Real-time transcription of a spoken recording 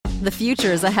The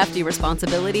future is a hefty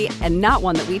responsibility and not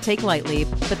one that we take lightly,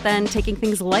 but then taking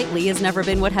things lightly has never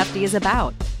been what Hefty is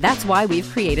about. That's why we've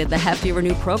created the Hefty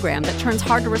Renew program that turns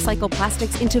hard-to-recycle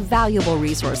plastics into valuable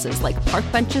resources like park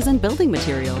benches and building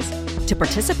materials. To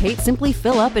participate, simply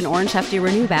fill up an orange Hefty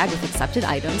Renew bag with accepted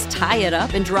items, tie it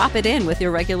up, and drop it in with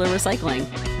your regular recycling.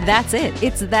 That's it.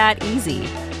 It's that easy.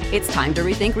 It's time to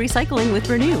rethink recycling with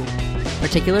Renew.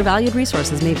 Particular valued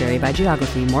resources may vary by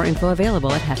geography. More info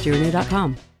available at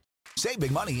heftyrenew.com. Save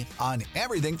big money on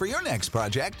everything for your next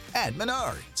project at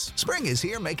Menards. Spring is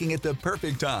here, making it the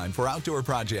perfect time for outdoor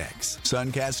projects.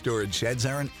 Suncast storage sheds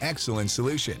are an excellent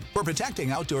solution for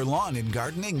protecting outdoor lawn and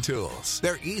gardening tools.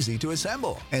 They're easy to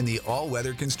assemble, and the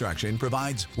all-weather construction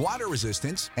provides water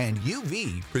resistance and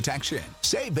UV protection.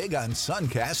 Save big on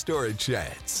Suncast storage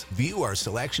sheds. View our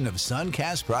selection of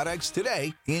Suncast products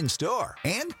today in store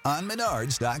and on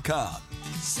Menards.com.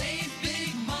 Save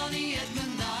big money at Menards.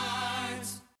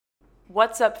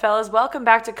 What's up, fellas? Welcome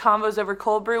back to Convos Over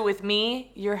Cold Brew with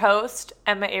me, your host,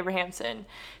 Emma Abrahamson.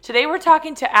 Today we're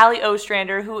talking to Allie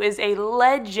Ostrander, who is a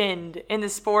legend in the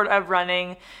sport of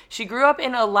running. She grew up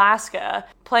in Alaska,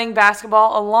 playing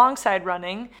basketball alongside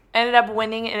running, ended up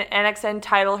winning an NXN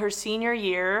title her senior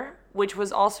year, which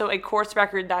was also a course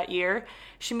record that year.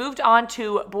 She moved on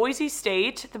to Boise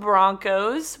State, the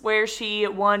Broncos, where she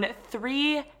won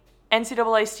 3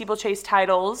 NCAA steeplechase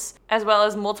titles, as well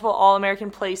as multiple All-American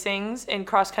placings in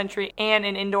cross-country and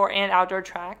in indoor and outdoor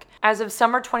track. As of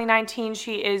summer 2019,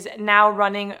 she is now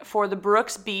running for the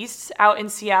Brooks Beasts out in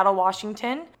Seattle,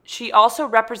 Washington. She also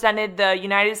represented the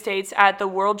United States at the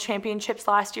World Championships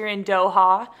last year in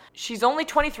Doha. She's only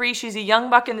 23, she's a young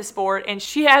buck in the sport, and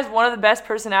she has one of the best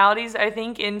personalities, I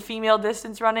think, in female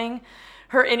distance running.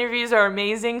 Her interviews are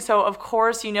amazing, so of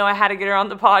course, I had to get her on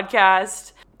the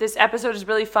podcast. This episode is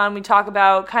really fun. We talk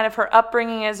about kind of her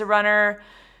upbringing as a runner,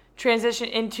 transition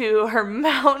into her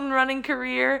mountain running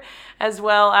career, as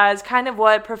well as kind of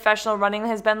what professional running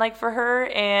has been like for her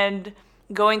and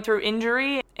going through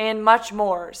injury and much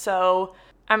more. So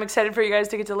I'm excited for you guys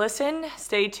to get to listen.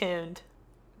 Stay tuned.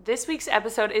 This week's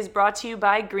episode is brought to you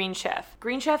by Green Chef.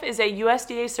 Green Chef is a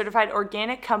USDA certified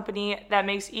organic company that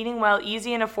makes eating well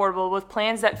easy and affordable with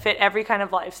plans that fit every kind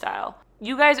of lifestyle.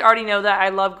 You guys already know that I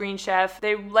love Green Chef.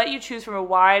 They let you choose from a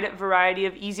wide variety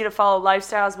of easy-to-follow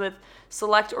lifestyles with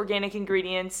select organic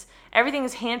ingredients. Everything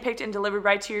is handpicked and delivered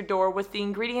right to your door. With the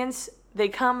ingredients, they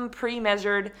come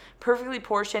pre-measured, perfectly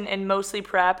portioned, and mostly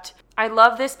prepped. I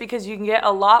love this because you can get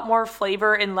a lot more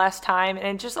flavor in less time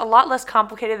and just a lot less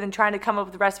complicated than trying to come up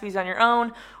with recipes on your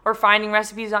own or finding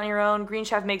recipes on your own. Green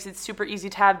Chef makes it super easy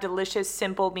to have delicious,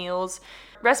 simple meals.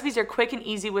 Recipes are quick and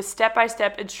easy with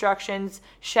step-by-step instructions,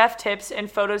 chef tips,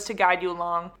 and photos to guide you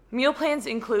along. Meal plans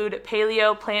include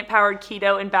paleo, plant-powered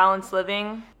keto, and balanced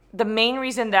living. The main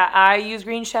reason that I use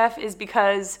Green Chef is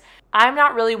because I'm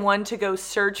not really one to go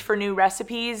search for new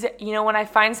recipes. When I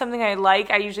find something I like,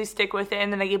 I usually stick with it,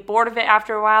 and then I get bored of it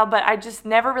after a while, but I just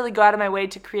never really go out of my way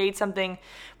to create something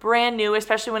brand new,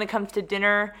 especially when it comes to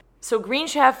dinner. So Green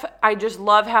Chef, I just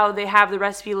love how they have the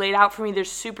recipe laid out for me. They're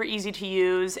super easy to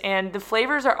use, and the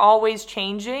flavors are always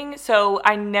changing, so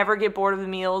I never get bored of the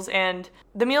meals, and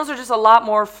the meals are just a lot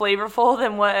more flavorful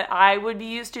than what I would be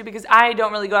used to because I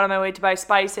don't really go out of my way to buy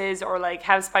spices or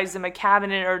have spices in my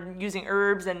cabinet or using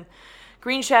herbs, and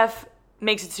Green Chef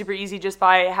makes it super easy just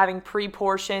by having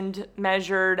pre-portioned,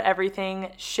 measured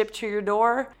everything shipped to your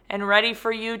door and ready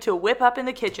for you to whip up in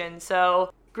the kitchen.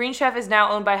 So Green Chef is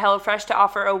now owned by HelloFresh to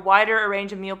offer a wider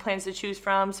range of meal plans to choose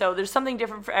from, so there's something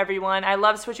different for everyone. I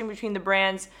love switching between the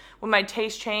brands when my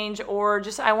tastes change or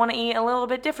just I want to eat a little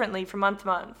bit differently from month to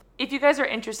month. If you guys are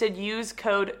interested, use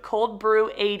code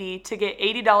COLDBREW80 to get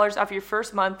 $80 off your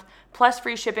first month plus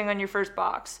free shipping on your first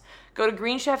box. Go to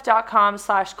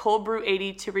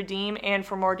greenchef.com/coldbrew80 to redeem and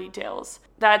for more details.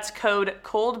 That's code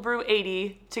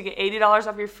COLDBREW80 to get $80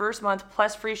 off your first month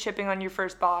plus free shipping on your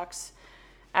first box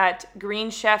at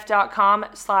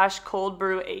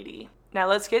greenchef.com/coldbrew80. Now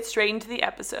let's get straight into the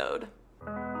episode.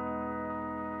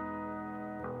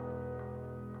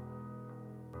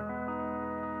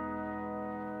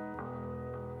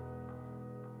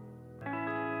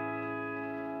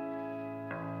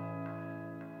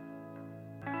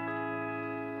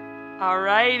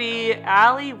 Alrighty,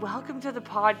 Allie, welcome to the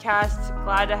podcast.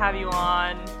 Glad to have you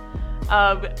on.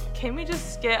 Can we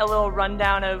just get a little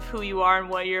rundown of who you are and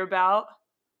what you're about?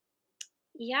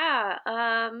 Yeah,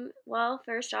 well,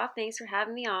 first off, thanks for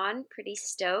having me on. Pretty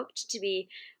stoked to be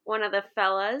one of the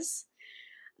fellas.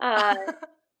 I'm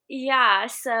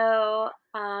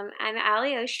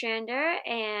Allie Ostrander,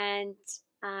 and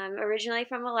I'm originally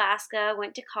from Alaska,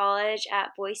 went to college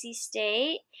at Boise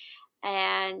State,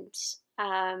 and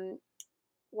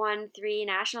won 3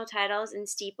 national titles in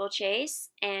steeplechase,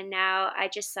 and now I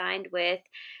just signed with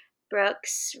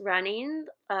Brooks Running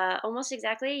almost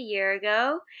exactly a year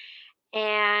ago,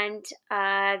 and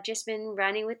I've just been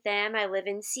running with them. I live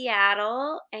in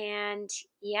Seattle, and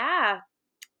yeah,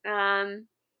 um,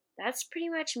 that's pretty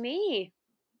much me.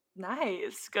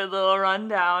 Nice. Good little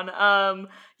rundown.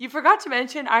 You forgot to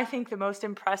mention, I think the most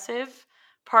impressive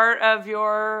part of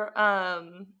your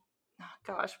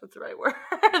gosh, what's the right word?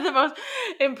 The most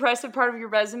impressive part of your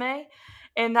resume,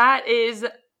 and that is,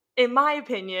 in my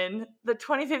opinion, the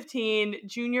 2015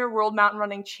 Junior World Mountain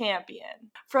Running Champion.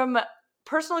 From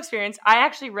personal experience, I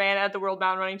actually ran at the World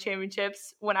Mountain Running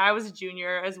Championships when I was a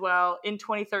junior as well in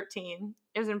 2013.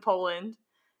 It was in Poland.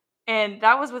 And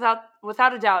that was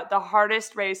without a doubt the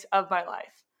hardest race of my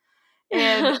life.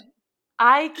 And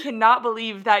I cannot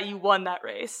believe that you won that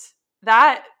race.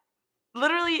 That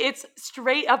literally, it's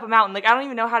straight up a mountain. Like, I don't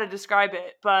even know how to describe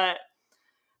it, but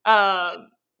I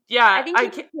yeah, think you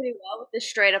did pretty well with the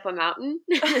straight up a mountain.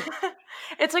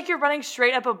 it's like you're running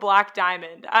straight up a black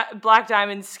diamond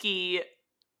ski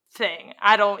thing.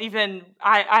 I don't even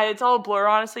I it's all a blur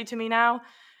honestly to me now.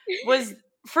 Was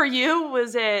for you,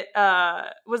 was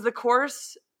the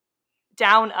course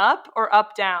down up or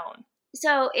up down?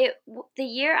 So the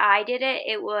year I did it,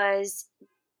 it was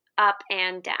up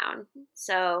and down.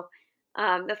 So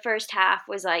the first half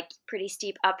was like pretty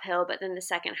steep uphill, but then the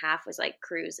second half was like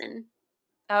cruising.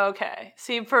 Okay.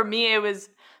 See, for me, it was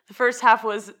the first half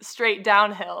was straight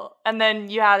downhill, and then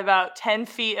you had about 10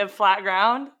 feet of flat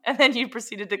ground, and then you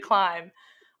proceeded to climb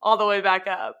all the way back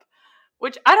up.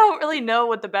 Which I don't really know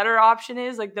what the better option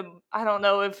is. Like I don't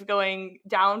know if going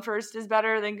down first is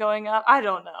better than going up. I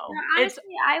don't No, know. It's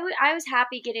honestly, I was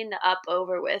happy getting the up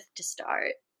over with to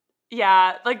start.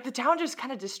 Yeah, like the down just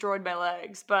kind of destroyed my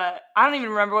legs. But I don't even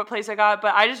remember what place I got.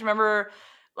 But I just remember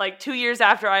like 2 years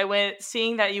after I went,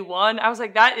 seeing that you won. I was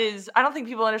like, that is. I don't think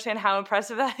people understand how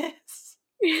impressive that is.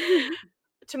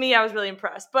 To me, I was really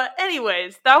impressed. But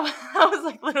anyways, that was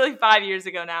like literally 5 years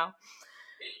ago now.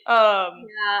 Yeah,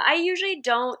 I usually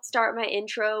don't start my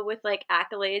intro with like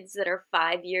accolades that are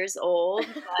 5 years old,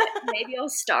 but maybe I'll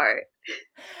start.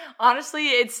 Honestly,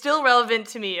 it's still relevant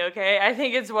to me, okay? I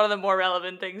think it's one of the more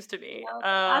relevant things to me. Well,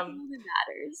 that's all that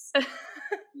matters.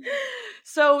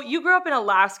 So you grew up in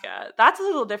Alaska. That's a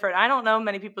little different. I don't know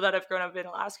many people that have grown up in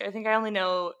Alaska. I think I only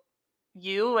know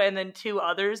you and then 2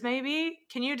 others maybe.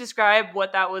 Can you describe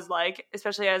what that was like,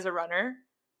 especially as a runner?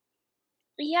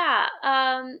 Yeah,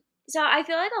 so I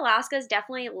feel like Alaska is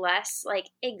definitely less like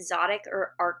exotic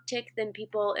or arctic than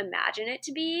people imagine it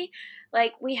to be.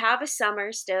 Like we have a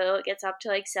summer still, it gets up to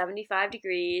like 75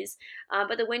 degrees,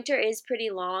 but the winter is pretty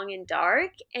long and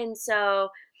dark, and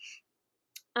so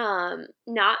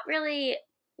not really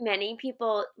many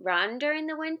people run during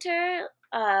the winter.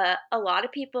 A lot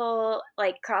of people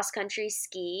like cross country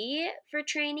ski for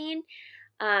training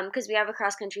because we have a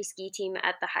cross country ski team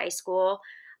at the high school.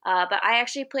 But I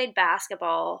actually played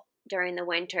basketball during the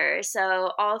winter.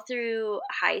 So all through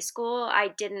high school, I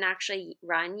didn't actually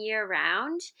run year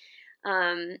round.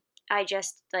 Um, I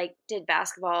just like did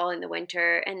basketball in the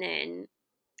winter and then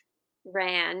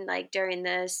ran like during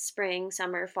the spring,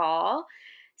 summer, fall.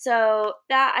 So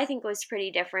that I think was pretty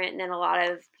different than a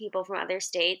lot of people from other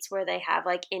states where they have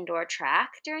like indoor track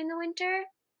during the winter.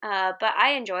 But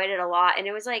I enjoyed it a lot, and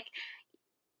it was like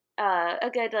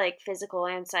a good like physical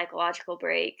and psychological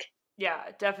break.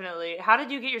 Yeah, definitely. How did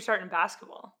you get your start in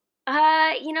basketball?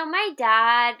 My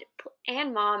dad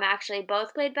and mom actually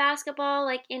both played basketball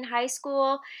like in high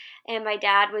school, and my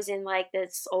dad was in like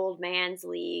this old man's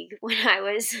league when I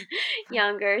was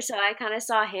younger, so I kind of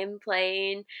saw him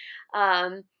playing.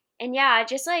 Um, and yeah,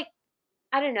 just like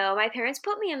I don't know. My parents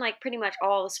put me in like pretty much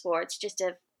all the sports just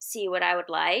to see what I would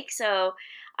like. So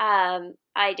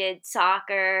I did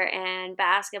soccer and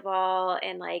basketball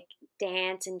and like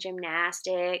dance and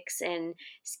gymnastics and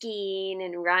skiing,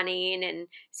 running,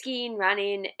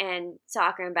 and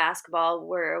soccer and basketball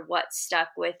were what stuck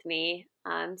with me.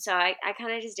 So I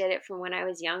kind of just did it from when I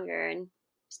was younger and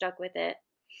stuck with it.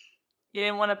 You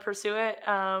didn't want to pursue it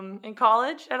in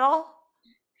college at all?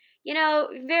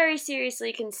 Very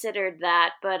seriously considered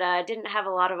that, but didn't have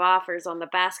a lot of offers on the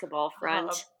basketball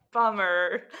front.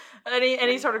 Bummer.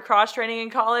 Any sort of cross training in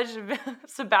college?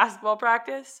 Some basketball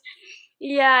practice?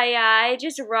 Yeah, yeah. I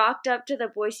just rocked up to the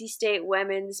Boise State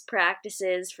women's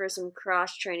practices for some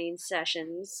cross training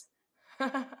sessions.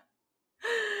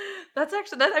 That's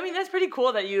actually that's pretty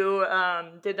cool that you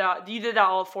did that. You did that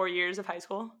all 4 years of high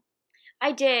school.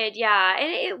 I did, yeah,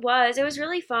 and it was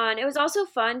really fun. It was also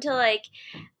fun to like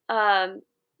um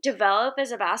develop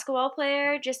as a basketball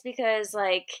player just because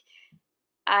like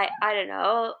I don't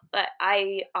know, but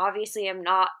I obviously am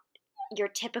not your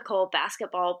typical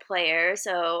basketball player.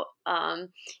 So,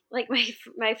 like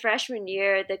my freshman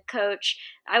year, the coach,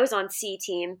 I was on C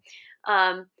team.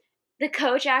 Um, the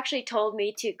coach actually told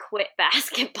me to quit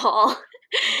basketball. um,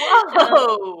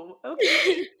 Whoa.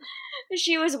 Okay.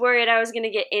 she was worried I was going to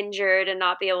get injured and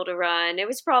not be able to run. It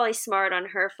was probably smart on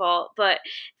her fault, but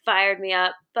fired me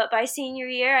up. But by senior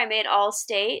year, I made all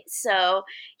state. So,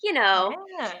 you know,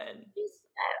 Man.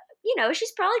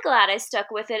 she's probably glad I stuck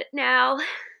with it now.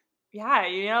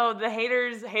 Yeah, the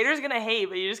haters gonna hate,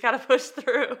 but you just gotta push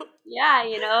through. Yeah,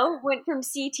 went from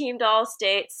C team to all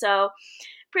state. So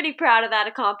pretty proud of that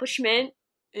accomplishment.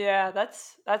 Yeah,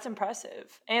 that's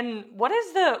impressive. And what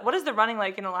is the running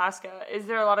like in Alaska? Is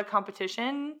there a lot of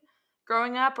competition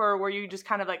growing up, or were you just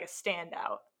kind of like a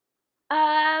standout?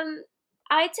 Um,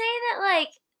 I'd say that like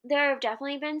there have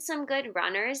definitely been some good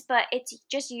runners, but it's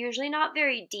just usually not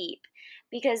very deep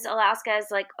because Alaska has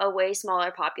like a way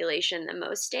smaller population than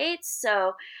most states.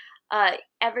 So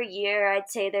every year I'd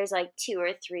say there's like two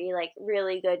or three like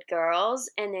really good girls,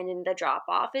 and then the drop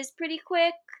off is pretty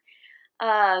quick.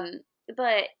 Um,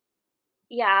 but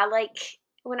yeah, like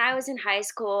when I was in high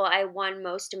school, I won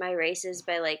most of my races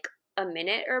by like a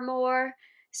minute or more.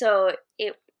 So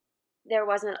it there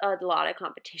wasn't a lot of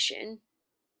competition.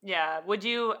 Yeah.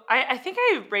 I think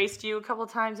I raced you a couple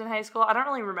times in high school. I don't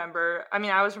really remember. I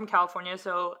mean, I was from California,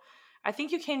 so I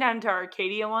think you came down to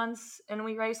Arcadia once and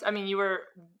we raced. I mean, you were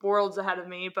worlds ahead of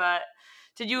me, but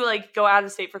did you like go out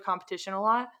of state for competition a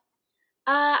lot?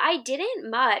 I didn't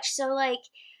much. So like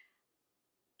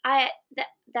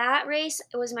that race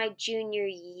was my junior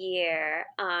year.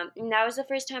 And that was the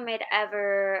first time I'd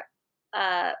ever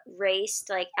raced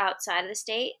like outside of the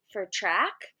state for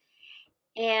track.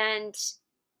 And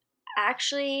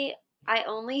actually, I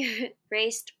only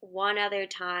raced one other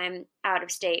time out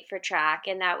of state for track,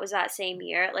 and that was that same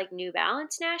year at like New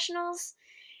Balance Nationals.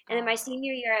 And then my Oh.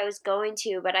 senior year, I was going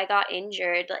to, but I got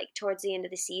injured like towards the end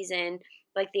of the season,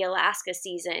 like the Alaska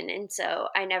season. And so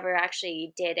I never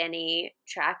actually did any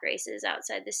track races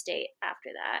outside the state after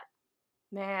that.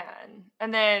 Man.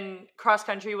 And then cross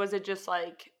country, was it just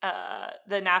like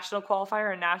the national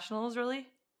qualifier and nationals really?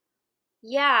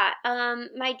 Yeah,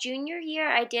 my junior year,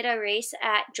 I did a race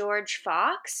at George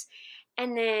Fox,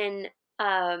 and then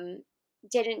um,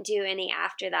 didn't do any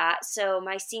after that. So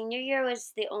my senior year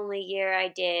was the only year I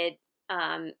did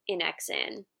in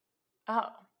XN. Oh.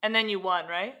 And then you won,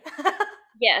 right?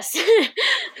 Yes.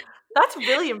 That's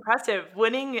really impressive.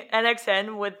 Winning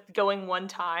NXN with going one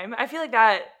time. I feel like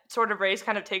that sort of race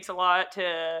kind of takes a lot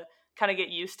to kind of get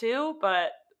used to, but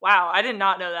wow, I did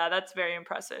not know that. That's very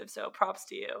impressive. So props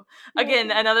to you. Again,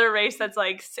 another race that's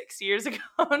like 6 years ago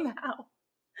now.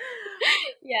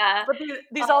 Yeah. But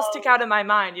these all stick Um, out in my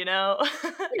mind, you know?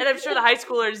 And I'm sure the high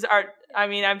schoolers are, I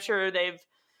mean, I'm sure they've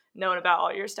known about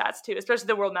all your stats too, especially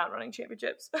the World Mountain Running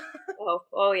Championships.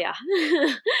 oh yeah.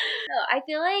 So I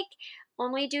feel like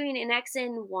only doing an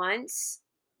XN once,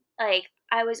 like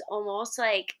I was almost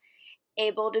like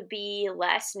able to be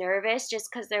less nervous just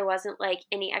because there wasn't like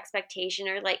any expectation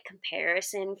or like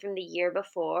comparison from the year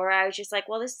before. I was just like,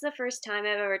 well, this is the first time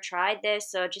I've ever tried this,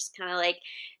 so just kind of like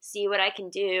see what I can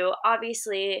do.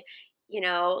 Obviously,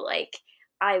 like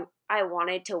I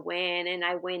wanted to win and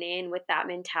I went in with that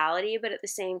mentality, but at the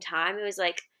same time, it was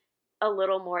like a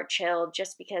little more chilled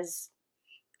just because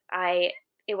I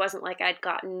it wasn't like I'd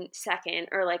gotten second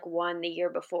or like won the year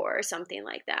before or something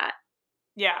like that.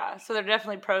 Yeah, so there are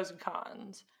definitely pros and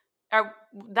cons.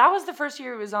 That was the first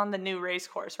year it was on the new race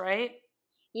course, right?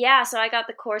 Yeah, so I got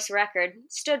the course record.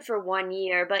 Stood for 1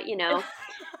 year, but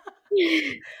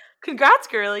Congrats,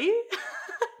 girly.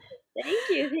 Thank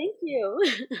you, thank you.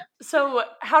 So,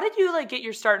 how did you like get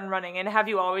your start in running? And have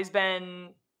you always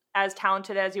been as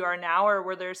talented as you are now, or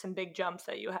were there some big jumps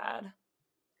that you had?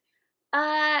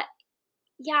 Uh,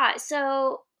 yeah,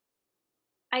 so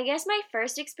I guess my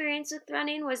first experience with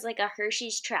running was like a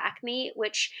Hershey's track meet,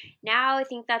 which now I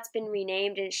think that's been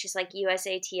renamed and it's just like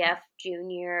USATF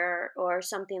Junior or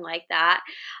something like that.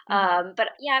 Hmm. But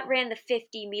yeah, it ran the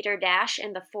 50-meter dash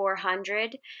and the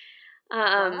 400.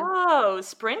 Um, Whoa,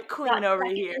 sprint got queen over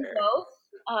second in here.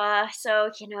 both. So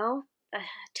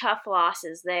tough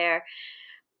losses there.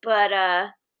 But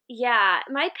yeah,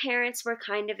 my parents were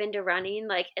kind of into running,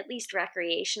 like at least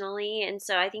recreationally, and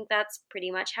so I think that's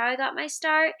pretty much how I got my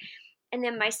start. And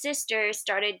then my sister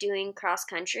started doing cross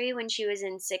country when she was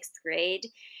in 6th grade,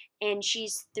 and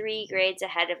she's 3 grades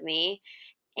ahead of me.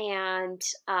 And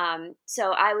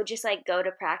so I would just like go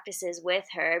to practices with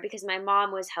her because my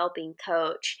mom was helping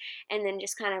coach, and then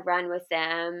just kind of run with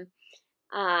them.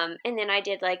 And then I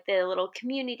did like the little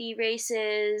community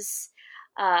races.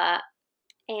 Uh,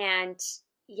 and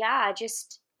yeah,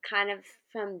 just kind of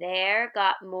from there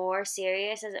got more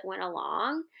serious as it went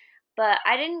along. But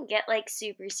I didn't get like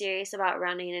super serious about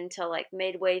running until like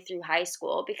midway through high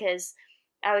school because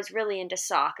I was really into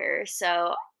soccer.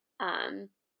 So um,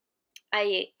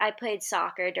 I played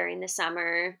soccer during the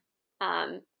summer,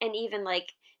 and even like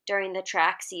during the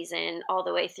track season all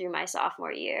the way through my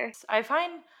sophomore year. I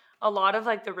find a lot of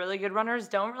like the really good runners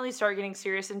don't really start getting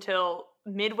serious until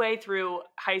midway through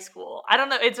high school. I don't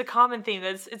know. It's a common theme.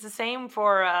 It's the same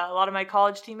for a lot of my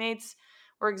college teammates.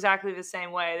 Were exactly the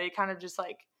same way. They kind of just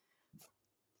like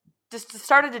just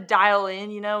started to dial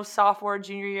in, sophomore,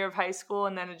 junior year of high school,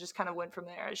 and then it just kind of went from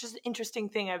there. It's just an interesting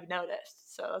thing I've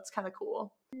noticed. So that's kind of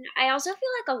cool. I also feel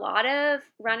like a lot of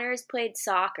runners played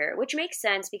soccer, which makes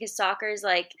sense because soccer is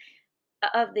like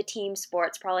of the team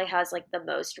sports probably has like the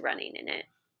most running in it.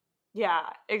 Yeah.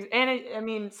 I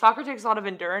mean, soccer takes a lot of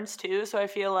endurance too. So I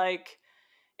feel like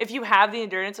if you have the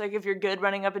endurance, like if you're good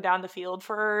running up and down the field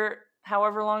for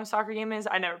however long a soccer game is,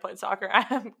 I never played soccer.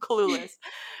 I'm clueless,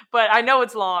 but I know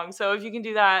it's long. So if you can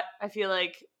do that, I feel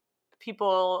like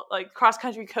people like cross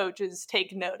country coaches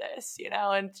take notice,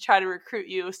 and try to recruit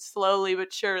you slowly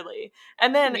but surely,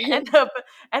 and then end up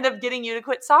getting you to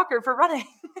quit soccer for running.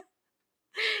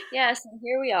 Yes,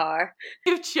 here we are.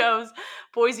 You chose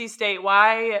Boise State.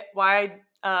 Why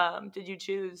did you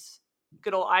choose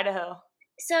good old Idaho?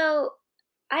 So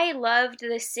I loved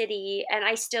the city and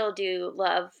I still do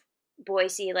love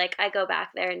Boise. Like I go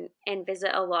back there and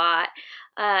visit a lot.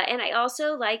 And I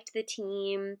also liked the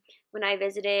team when I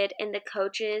visited, and the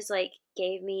coaches like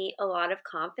gave me a lot of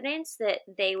confidence that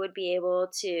they would be able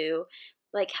to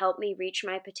like help me reach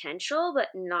my potential but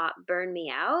not burn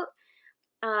me out.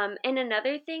 And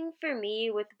another thing for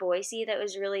me with Boise that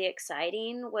was really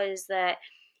exciting was that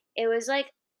it was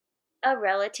like a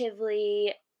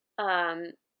relatively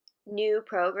um, new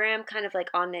program, kind of like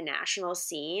on the national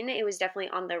scene. It was definitely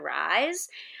on the rise,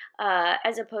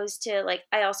 as opposed to like,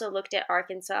 I also looked at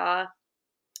Arkansas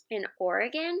and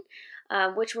Oregon,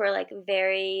 which were like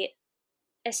very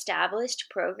established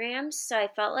programs. So I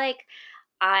felt like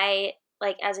I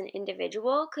like as an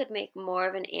individual could make more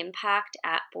of an impact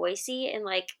at Boise and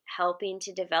like helping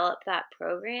to develop that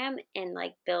program and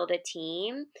like build a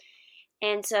team.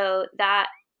 And so that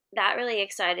really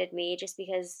excited me just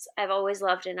because I've always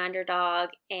loved an underdog,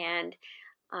 and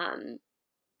um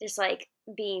just like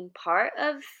being part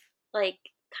of like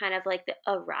kind of like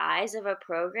a rise of a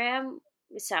program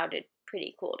sounded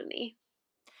pretty cool to me.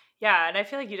 Yeah, and I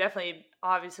feel like you definitely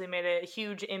obviously made a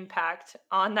huge impact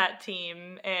on that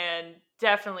team and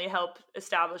definitely helped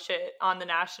establish it on the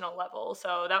national level.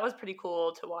 So that was pretty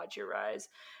cool to watch your rise.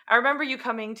 I remember you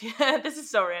coming to this is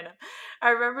so random. I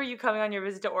remember you coming on your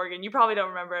visit to Oregon. You probably don't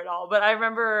remember it all, but I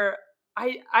remember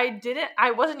I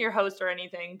wasn't your host or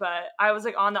anything, but I was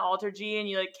like on the altar G and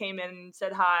you like came in and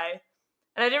said hi.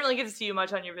 And I didn't really get to see you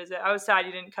much on your visit. I was sad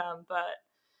you didn't come, but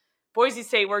Boise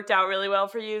State worked out really well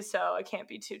for you, so I can't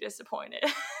be too disappointed.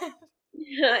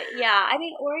 Yeah, I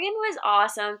mean Oregon was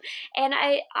awesome, and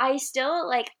I still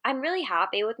like I'm really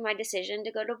happy with my decision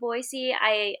to go to Boise.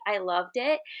 I loved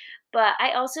it, but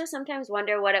I also sometimes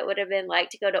wonder what it would have been like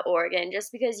to go to Oregon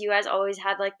just because you guys always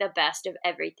had like the best of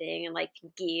everything and like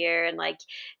gear and like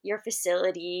your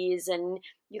facilities, and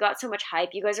you got so much hype.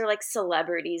 You guys are like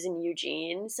celebrities in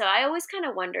Eugene. So I always kind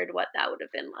of wondered what that would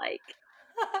have been like.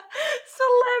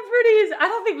 Celebrities. I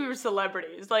don't think we were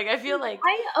celebrities. Like I feel like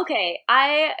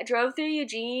I drove through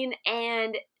Eugene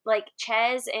and like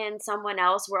Ches and someone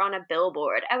else were on a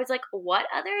billboard. I was like, what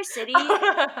other city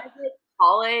has it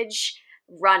college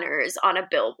runners on a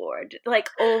billboard? Like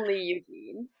only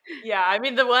Eugene. yeah, I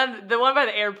mean the one by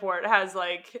the airport has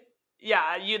like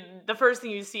yeah, you the first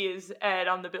thing you see is Ed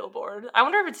on the billboard. I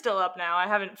wonder if it's still up now. I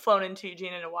haven't flown into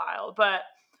Eugene in a while, but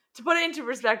to put it into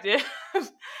perspective,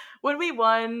 when we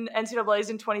won NCAA's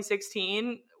in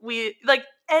 2016, we like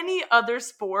any other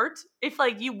sport, if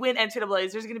like you win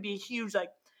NCAA's, there's gonna be a huge like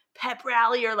pep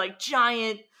rally or like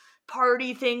giant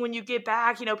party thing when you get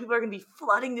back. People are gonna be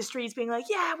flooding the streets, being like,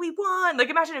 "Yeah, we won!" Like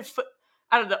imagine if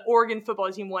out of the Oregon football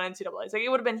team won NCAA's, like it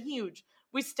would have been huge.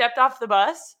 We stepped off the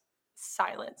bus,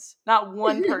 silence, not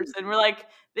one person. We're like,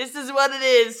 "This is what it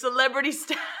is, celebrity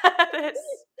status."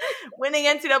 Winning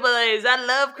NCAA's. I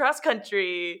love cross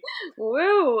country.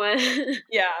 Woo.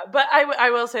 Yeah, but I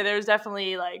will say there's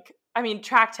definitely like, I mean,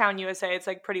 Tracktown USA, it's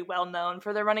like pretty well known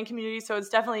for their running community. So it's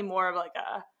definitely more of like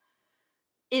a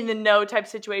in the know type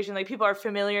situation. Like people are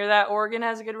familiar that Oregon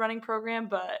has a good running program,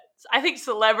 but I think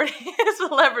celebrity is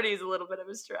a little bit of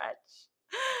a stretch.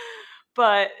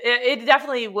 But it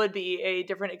definitely would be a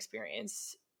different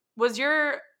experience. Was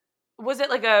it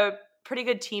like pretty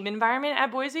good team environment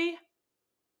at Boise?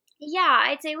 Yeah,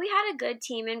 I'd say we had a good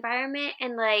team environment,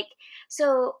 and like,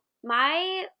 so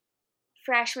my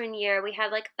freshman year we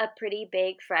had like a pretty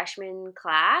big freshman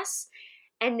class,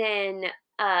 and then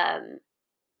um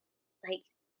like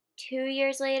 2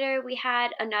 years later we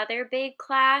had another big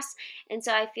class, and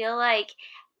so I feel like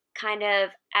kind of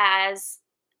as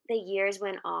the years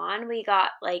went on we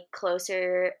got like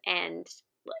closer and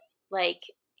like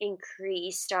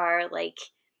increased our like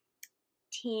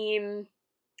team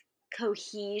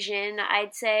cohesion,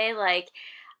 I'd say. Like,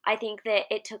 I think that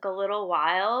it took a little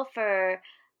while for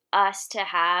us to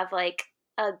have like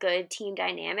a good team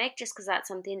dynamic just because that's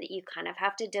something that you kind of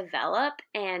have to develop.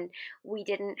 And we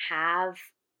didn't have,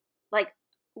 like,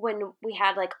 when we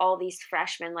had like all these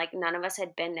freshmen, like, none of us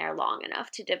had been there long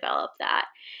enough to develop that.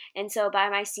 And so by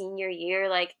my senior year,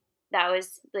 like, that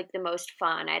was like the most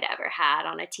fun I'd ever had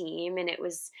on a team. And it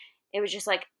was just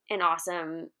like an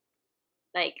awesome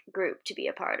like group to be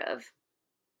a part of.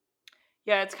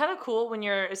 Yeah, it's kind of cool when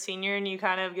you're a senior and you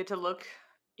kind of get to look,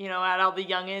 at all the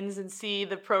youngins and see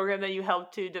the program that you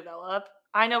helped to develop.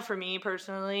 I know for me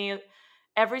personally,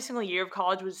 every single year of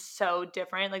college was so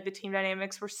different. Like the team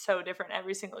dynamics were so different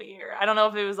every single year. I don't know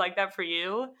if it was like that for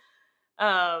you.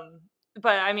 Um,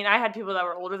 but I mean, I had people that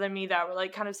were older than me that were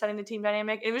like kind of setting the team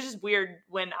dynamic. It was just weird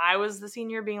when I was the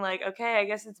senior being like, okay, I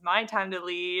guess it's my time to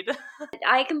lead.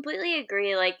 I completely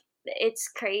agree. Like, it's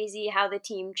crazy how the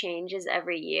team changes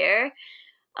every year.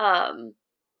 Um,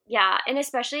 yeah, and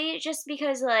especially just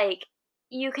because like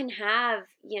you can have,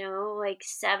 like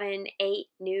 7, 8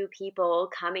 new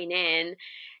people coming in,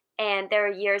 and there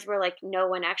are years where like no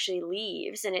one actually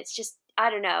leaves, and it's just, I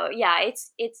don't know. Yeah,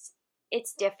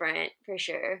 it's different for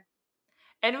sure.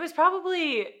 And it was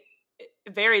probably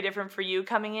very different for you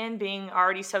coming in, being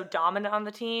already so dominant on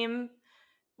the team.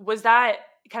 Was that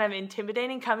kind of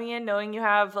intimidating coming in, knowing you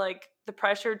have like the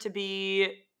pressure to be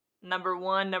number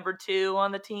one, number two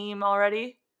on the team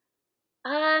already?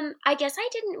 I guess I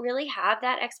didn't really have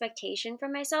that expectation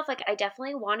from myself. Like, I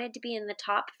definitely wanted to be in the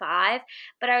top 5,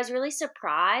 but I was really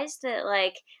surprised that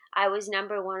like I was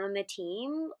number 1 on the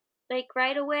team like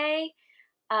right away.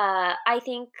 I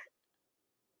think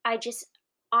I just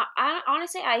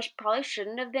honestly probably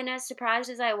shouldn't have been as surprised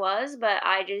as I was, but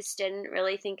I just didn't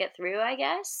really think it through, I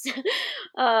guess.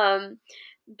 um,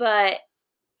 but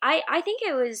I think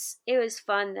it was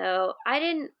fun though. I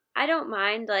don't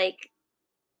mind like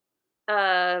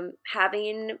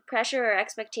having pressure or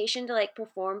expectation to like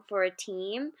perform for a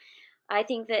team. I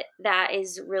think that that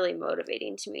is really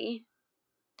motivating to me.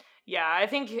 Yeah, I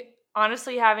think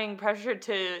honestly having pressure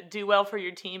to do well for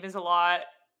your team is a lot.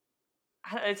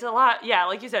 It's a lot, yeah,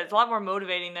 like you said, it's a lot more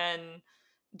motivating than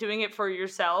doing it for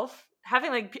yourself.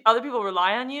 Having like other people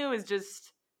rely on you is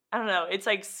just, I don't know, it's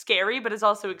like scary, but it's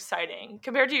also exciting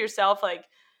compared to yourself. Like,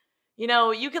 you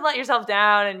can let yourself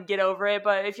down and get over it,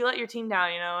 but if you let your team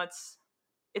down,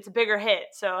 it's a bigger hit.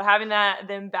 So having that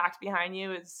them backed behind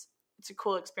you it's a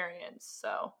cool experience.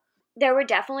 So There were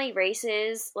definitely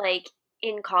races like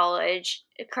in college,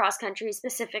 cross country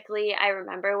specifically, I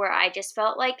remember where I just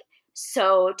felt like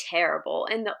so terrible.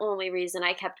 And the only reason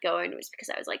I kept going was because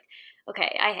I was like,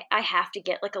 okay, I have to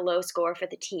get like a low score for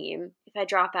the team. If I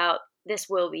drop out, this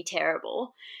will be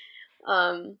terrible.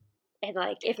 Um, and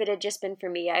like if it had just been for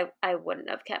me, I wouldn't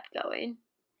have kept going.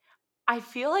 I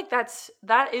feel like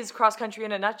that is cross country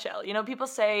in a nutshell. People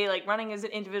say like running is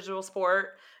an individual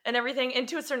sport and everything, and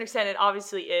to a certain extent it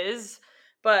obviously is,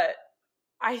 but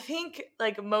I think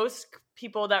like most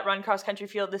people that run cross country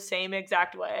feel the same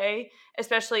exact way,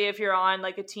 especially if you're on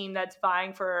like a team that's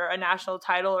vying for a national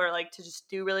title or like to just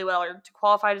do really well or to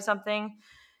qualify to something.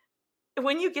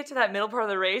 When you get to that middle part of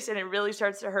the race and it really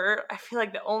starts to hurt, I feel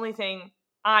like the only thing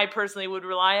I personally would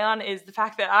rely on is the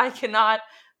fact that I cannot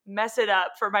mess it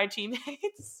up for my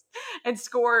teammates and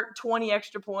score 20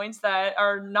 extra points that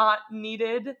are not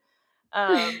needed.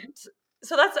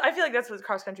 So that's, I feel like that's what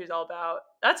cross country is all about.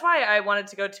 That's why I wanted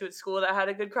to go to a school that had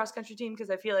a good cross country team,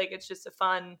 because I feel like it's just a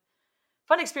fun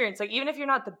experience. Like even if you're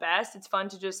not the best, it's fun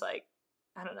to just like,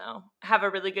 I don't know, have a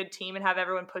really good team and have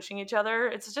everyone pushing each other.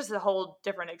 It's just a whole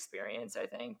different experience, I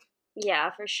think. Yeah,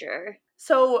 for sure.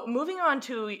 So moving on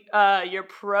to your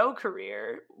pro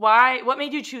career, what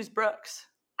made you choose Brooks?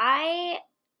 I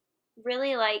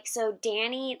really like, so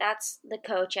Danny, that's the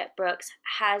coach at Brooks,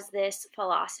 has this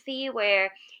philosophy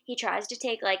where he tries to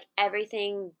take like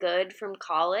everything good from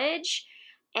college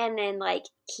and then like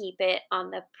keep it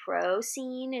on the pro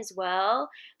scene as well.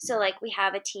 So like we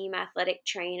have a team athletic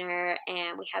trainer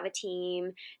and we have a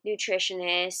team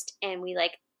nutritionist, and we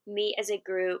like meet as a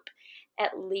group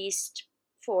at least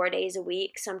 4 days a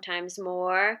week, sometimes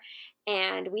more.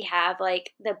 And we have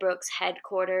like the Brooks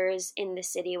headquarters in the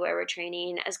city where we're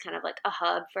training as kind of like a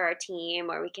hub for our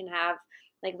team, or we can have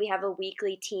like we have a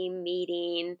weekly team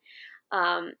meeting.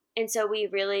 And so we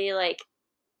really like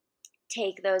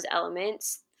take those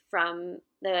elements from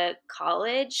the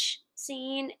college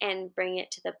scene and bring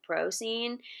it to the pro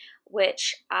scene,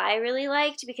 which I really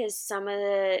liked because some of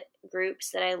the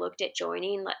groups that I looked at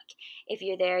joining, like if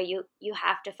you're there, you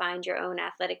have to find your own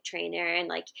athletic trainer, and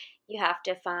like you have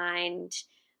to find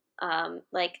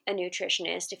like a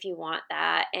nutritionist if you want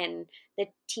that, and the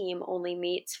team only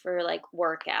meets for like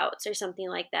workouts or something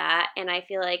like that. And I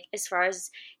feel like as far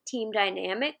as team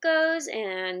dynamic goes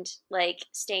and like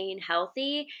staying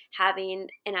healthy, having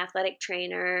an athletic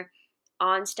trainer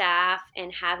on staff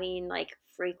and having like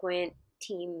frequent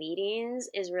team meetings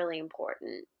is really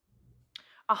important.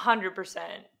 100%.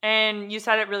 And you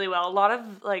said it really well. A lot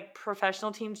of like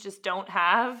professional teams just don't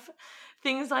have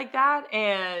things like that.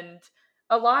 And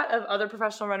a lot of other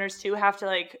professional runners too have to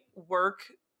like work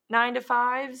 9 to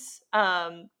 5s.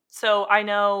 So I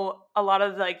know a lot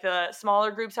of like the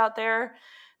smaller groups out there,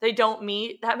 they don't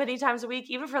meet that many times a week.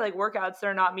 Even for like workouts,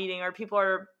 they're not meeting, or people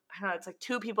are, I don't know, it's like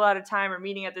 2 people at a time are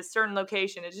meeting at this certain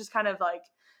location. It's just kind of like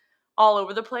all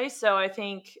over the place. So I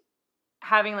think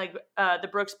having like the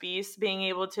Brooks Beast being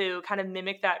able to kind of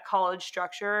mimic that college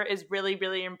structure is really,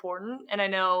 really important. And I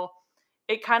know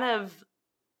it kind of,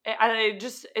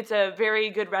 it's a very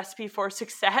good recipe for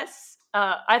success.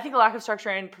 I think a lack of structure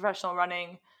in professional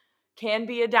running can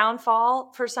be a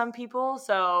downfall for some people.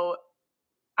 So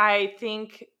I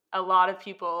think a lot of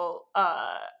people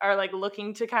are like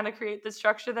looking to kind of create the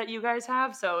structure that you guys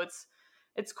have. So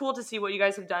it's cool to see what you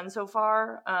guys have done so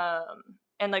far,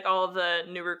 and like all of the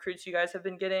new recruits you guys have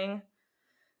been getting.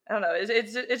 I don't know.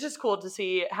 It's just cool to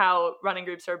see how running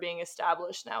groups are being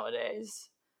established nowadays.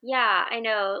 Yeah, I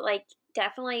know. Like,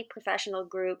 definitely professional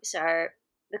groups are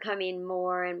becoming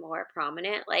more and more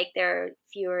prominent. Like, there are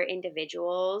fewer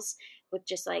individuals with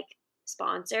just like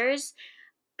sponsors.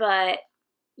 But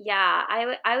yeah,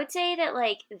 I would say that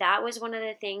like that was one of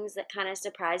the things that kind of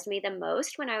surprised me the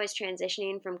most when I was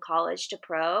transitioning from college to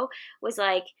pro was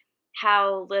like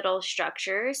how little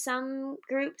structure some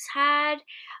groups had.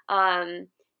 Um,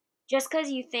 just because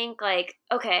you think like,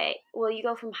 okay, well, you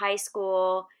go from high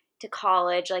school to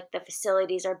college, like the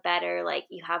facilities are better, like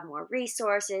you have more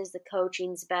resources, the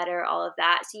coaching's better, all of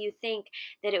that. So you think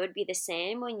that it would be the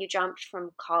same when you jumped from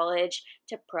college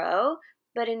to pro.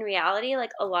 But in reality,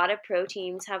 like a lot of pro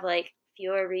teams have like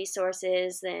fewer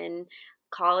resources than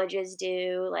colleges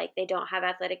do. Like they don't have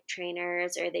athletic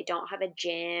trainers, or they don't have a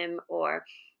gym, or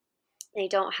they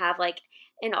don't have like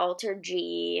an alter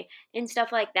G and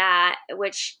stuff like that,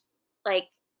 which like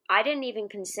I didn't even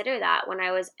consider that when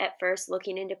I was at first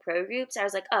looking into pro groups. I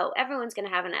was like, oh, everyone's going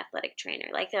to have an athletic trainer.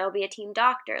 Like there will be a team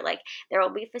doctor, like there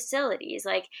will be facilities,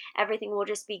 like everything will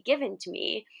just be given to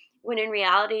me. When in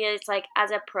reality, it's like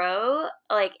as a pro,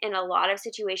 like in a lot of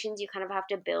situations, you kind of have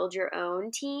to build your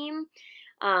own team.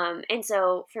 And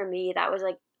so for me, that was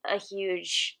like a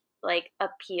huge, like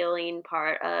appealing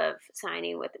part of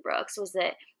signing with the Brooks was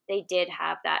that they did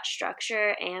have that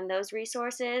structure and those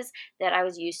resources that I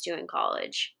was used to in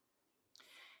college.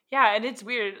 Yeah, and it's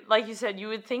weird. Like you said, you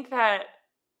would think that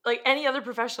like any other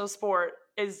professional sport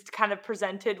is kind of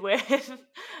presented with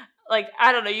like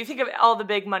I don't know, you think of all the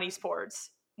big money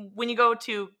sports. When you go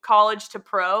to college to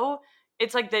pro,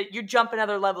 it's like that you jump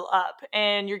another level up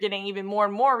and you're getting even more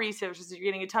and more resources, you're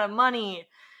getting a ton of money.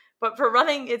 But for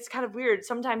running, it's kind of weird.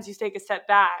 Sometimes you take a step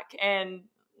back and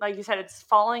like you said, it's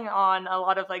falling on a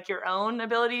lot of like your own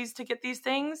abilities to get these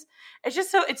things.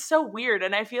 It's so weird.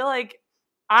 And I feel like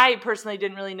I personally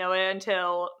didn't really know it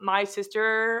until my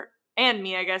sister and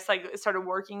me, I guess, like started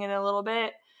working in it a little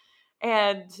bit.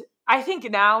 And I think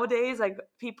nowadays, like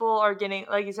people are getting,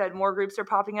 like you said, more groups are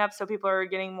popping up. So people are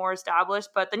getting more established.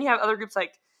 But then you have other groups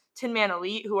like Tin Man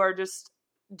Elite who are just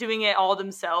doing it all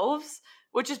themselves,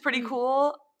 which is pretty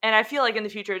cool. And I feel like in the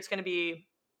future, it's going to be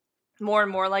more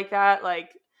and more like that.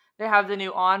 Like they have the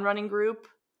new On Running group,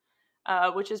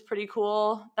 which is pretty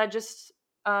cool. That just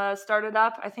started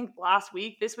up, I think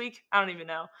this week. I don't even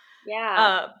know. Yeah.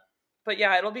 Uh, but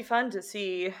yeah, it'll be fun to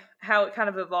see how it kind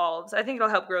of evolves. I think it'll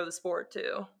help grow the sport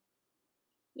too.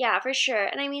 Yeah, for sure.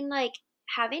 And I mean, like,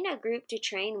 having a group to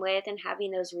train with and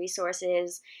having those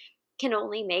resources can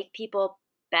only make people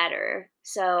better.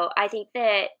 So I think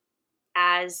that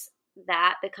as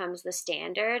that becomes the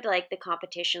standard, like, the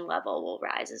competition level will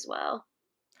rise as well.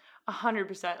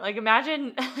 100%. Like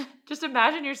imagine, just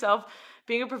imagine yourself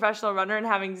being a professional runner and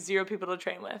having 0 people to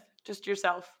train with, just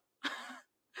yourself.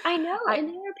 I know, I and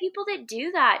there are people that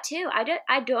do that too.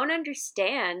 I don't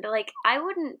understand. Like,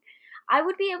 I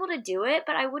would be able to do it,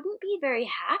 but I wouldn't be very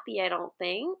happy, I don't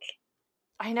think.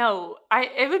 I know.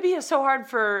 It would be so hard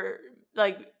for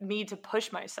like me to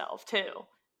push myself too.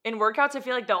 In workouts, I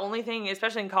feel like the only thing,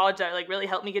 especially in college, that like really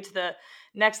helped me get to the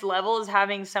next level is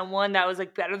having someone that was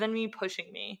like better than me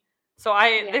pushing me. So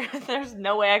Yeah. there's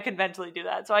no way I could mentally do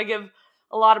that. So I give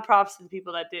a lot of props to the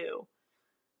people that do.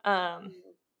 Um,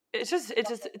 it's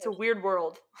a weird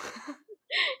world.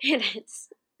 It is.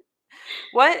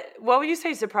 What would you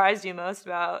say surprised you most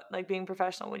about like being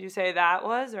professional? Would you say that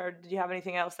was, or did you have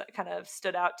anything else that kind of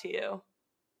stood out to you?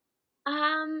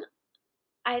 Um,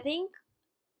 I think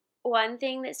one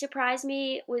thing that surprised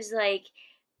me was like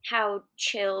how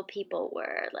chill people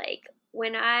were. Like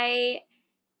when I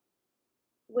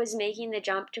was making the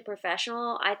jump to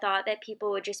professional, I thought that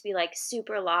people would just be like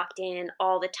super locked in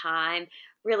all the time,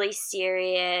 really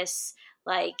serious,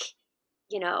 like,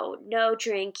 no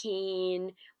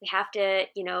drinking. We have to,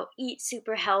 eat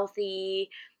super healthy.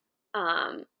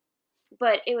 Um,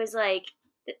 but it was like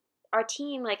our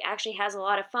team like actually has a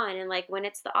lot of fun, and like when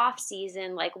it's the off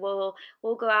season, like we'll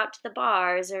go out to the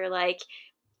bars, or like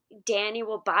Danny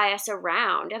will buy us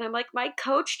around, and I'm like, my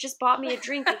coach just bought me a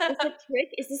drink. Is this a trick?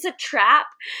 Is this a trap?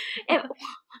 And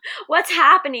what's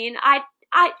happening? I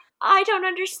don't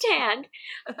understand.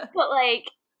 But like,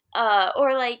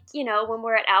 or like, when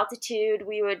we're at altitude,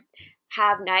 we would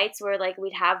have nights where like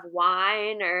we'd have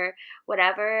wine or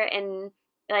whatever, and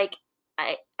like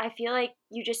I feel like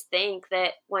you just think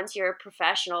that once you're a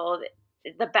professional,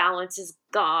 the balance is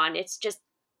gone. It's just,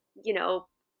 you know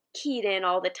keyed in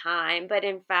all the time, but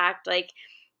in fact, like,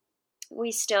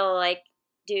 we still like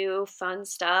do fun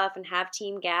stuff and have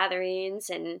team gatherings,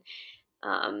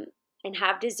 um and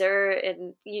have dessert,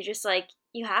 and you just like,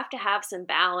 you have to have some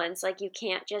balance. Like, you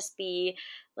can't just be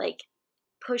like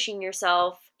pushing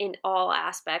yourself in all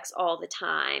aspects all the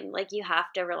time. Like, you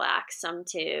have to relax some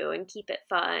too and keep it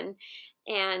fun.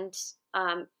 And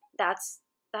um that's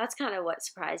kind of what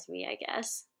surprised me, I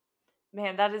guess.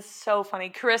 Man, that is so funny.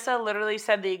 Carissa literally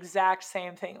said the exact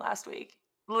same thing last week.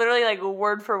 Literally, like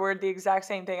word for word, the exact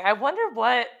same thing. I wonder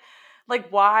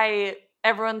why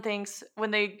everyone thinks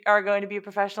when they are going to be a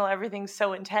professional, everything's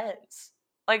so intense.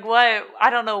 Like, I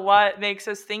don't know what makes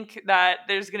us think that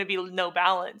there's going to be no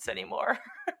balance anymore.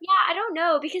 Yeah, I don't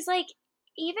know, because like,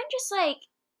 even just like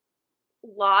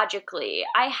logically,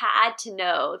 I had to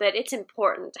know that it's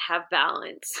important to have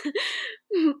balance.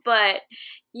 But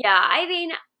yeah, I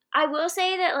mean, I will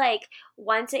say that like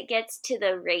once it gets to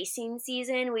the racing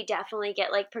season, we definitely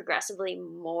get like progressively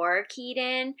more keyed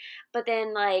in. But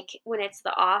then like when it's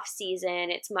the off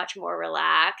season, it's much more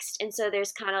relaxed. And so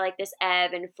there's kind of like this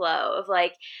ebb and flow of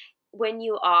like, when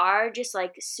you are just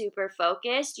like super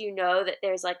focused, you know that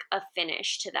there's like a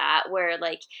finish to that where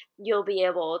like you'll be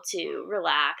able to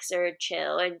relax or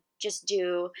chill and just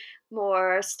do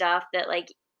more stuff that like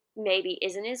maybe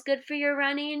isn't as good for your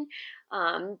running,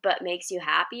 but makes you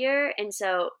happier. And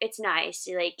so it's nice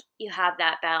to, like, you have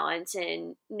that balance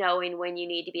and knowing when you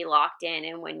need to be locked in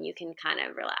and when you can kind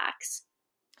of relax.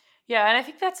 Yeah, and I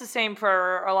think that's the same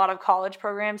for a lot of college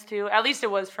programs too. At least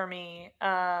it was for me.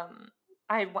 I'm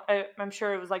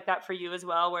sure it was like that for you as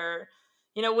well, where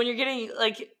when you're getting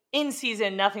like in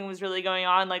season, nothing was really going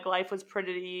on. Like life was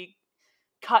pretty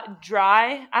cut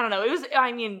dry. I don't know. It was.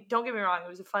 I mean, don't get me wrong, it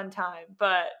was a fun time,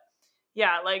 but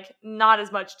yeah, like not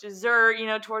as much dessert.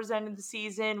 Towards the end of the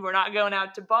season, we're not going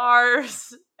out to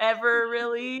bars ever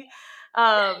really.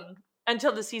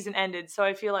 Until the season ended. So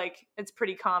I feel like it's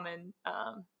pretty common.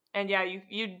 And yeah,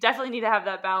 you definitely need to have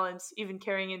that balance even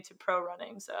carrying into pro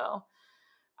running. So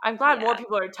I'm glad more Yeah.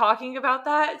 people are talking about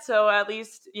that. So at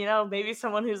least, maybe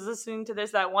someone who's listening to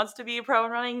this that wants to be a pro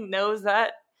in running knows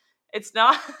that it's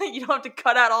not, you don't have to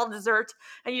cut out all dessert,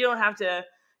 and you don't have to,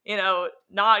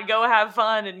 not go have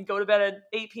fun and go to bed at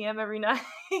 8 p.m. every night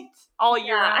all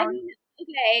year Yeah, I round. mean,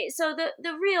 okay, so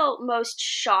the real most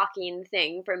shocking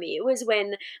thing for me was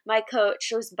when my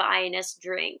coach was buying us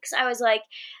drinks. I was like,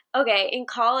 okay, in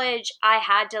college I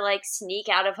had to like sneak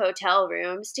out of hotel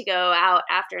rooms to go out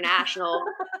after national,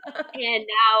 and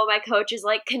now my coach is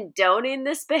like condoning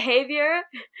this behavior.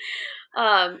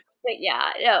 But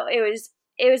yeah, no, it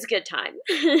was a good time.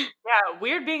 Yeah,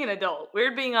 weird being an adult.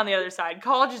 Weird being on the other side.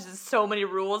 College is just so many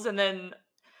rules, and then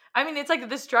I mean, it's like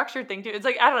the structure thing too. It's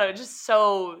like I don't know, it's just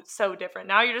so different.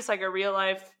 Now you're just like a real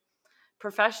life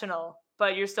professional,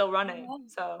 but you're still running.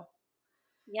 So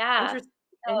Yeah. interest,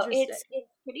 No, interesting. it's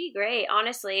pretty great,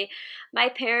 honestly. My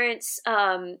parents,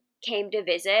 came to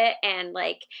visit, and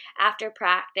like after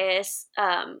practice,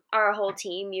 our whole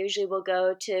team usually will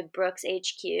go to Brooks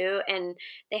HQ, and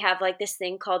they have like this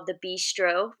thing called the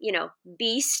bistro,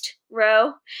 beast row.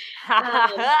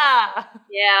 um,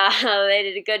 yeah, they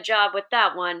did a good job with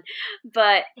that one.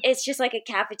 But it's just like a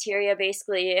cafeteria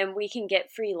basically, and we can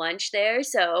get free lunch there.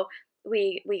 So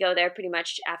we go there pretty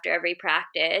much after every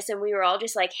practice, and we were all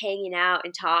just like hanging out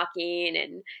and talking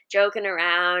and joking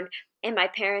around. And my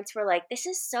parents were like, "This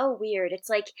is so weird. It's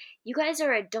like you guys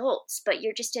are adults, but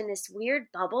you're just in this weird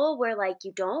bubble where like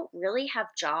you don't really have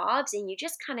jobs and you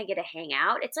just kind of get to hang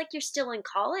out. It's like you're still in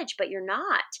college, but you're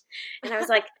not." And I was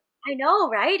like, I know,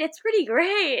 right? It's pretty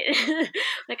great.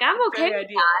 Like, I'm okay Very with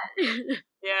ideal. that.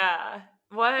 Yeah.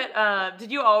 What did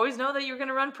you always know that you were going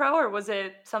to run pro, or was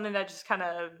it something that just kind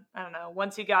of, I don't know,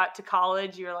 once you got to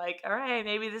college, you were like, all right,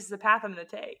 maybe this is the path I'm going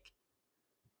to take?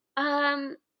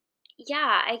 um,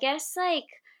 yeah, I guess like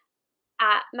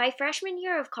at my freshman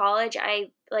year of college,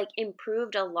 I like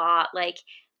improved a lot. Like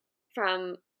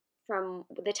from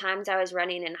the times I was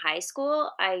running in high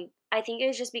school. I think it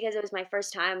was just because it was my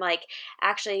first time like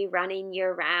actually running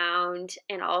year round,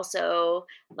 and also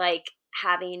like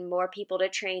having more people to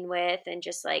train with, and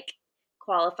just like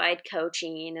qualified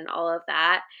coaching and all of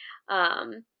that.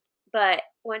 But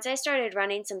once I started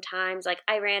running, sometimes like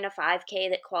I ran a 5K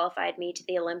that qualified me to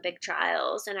the Olympic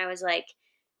trials, and I was like,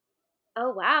 oh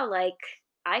wow, like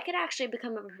I could actually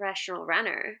become a professional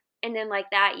runner. And then like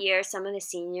that year, some of the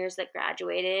seniors that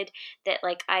graduated that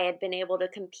like I had been able to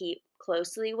compete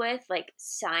closely with like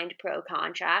signed pro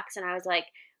contracts, and I was like,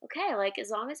 okay, like as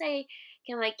long as I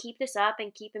can like keep this up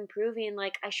and keep improving,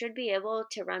 like I should be able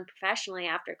to run professionally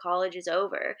after college is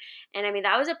over. And I mean,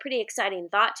 that was a pretty exciting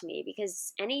thought to me,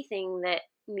 because anything that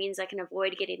means I can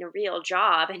avoid getting a real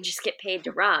job and just get paid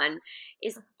to run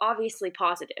is obviously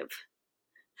positive.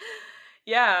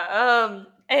 Yeah.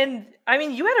 And I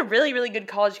mean, you had a really, really good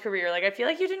college career. Like, I feel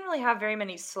like you didn't really have very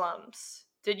many slumps.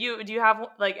 Do you have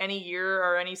like any year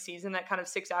or any season that kind of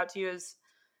sticks out to you as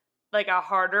like a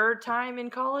harder time in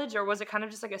college, or was it kind of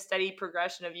just like a steady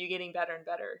progression of you getting better and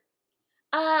better?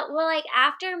 Well, like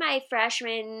after my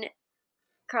freshman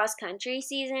cross country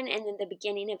season and then the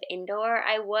beginning of indoor,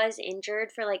 I was injured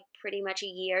for like pretty much a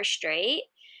year straight.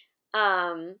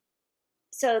 Um,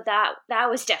 so that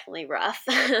was definitely rough.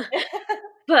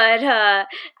 But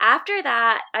after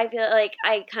that, I feel like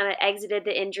I kind of exited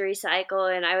the injury cycle,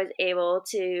 and I was able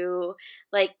to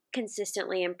like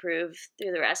consistently improve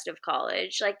through the rest of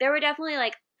college. Like there were definitely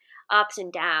like ups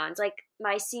and downs. Like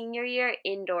my senior year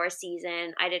indoor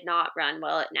season, I did not run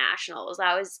well at nationals.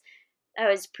 That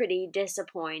was pretty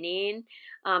disappointing.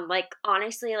 Like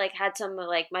honestly, like had some of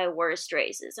like my worst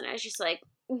races, and I was just like,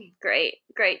 great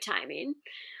timing.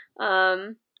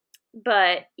 Um,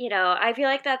 but I feel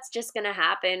like that's just gonna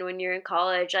happen when you're in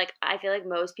college. Like I feel like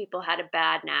most people had a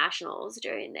bad nationals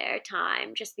during their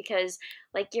time, just because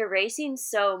like you're racing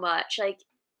so much. Like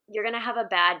you're gonna have a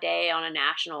bad day on a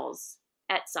nationals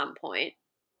at some point.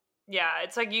 Yeah,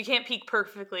 it's like you can't peak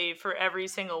perfectly for every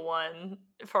single one.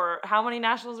 For how many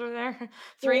nationals were there?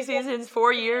 Three There's seasons,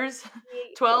 4 years,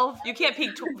 definitely- 12. You can't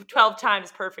peak 12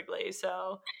 times perfectly.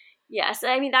 So Yes,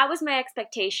 I mean that was my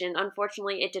expectation.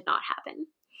 Unfortunately, it did not happen.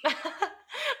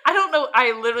 I don't know.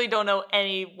 I literally don't know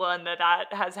anyone that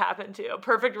has happened to. A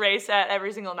perfect race at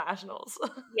every single nationals.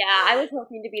 Yeah, I was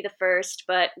hoping to be the first,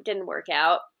 but didn't work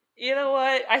out. You know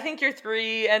what? I think your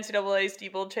 3 NCAA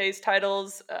steeplechase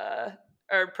titles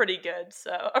are pretty good.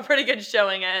 So a pretty good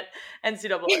showing at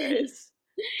NCAA's.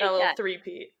 That little Yeah,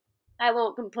 three-peat. I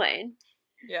won't complain.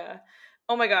 Yeah.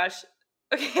 Oh my gosh.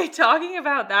 Okay, talking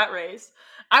about that race.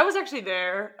 I was actually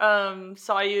there.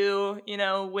 Saw you,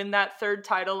 win that third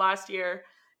title last year.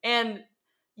 And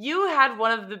you had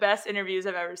one of the best interviews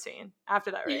I've ever seen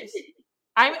after that race.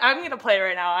 I'm gonna play it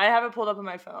right now. I have it pulled up on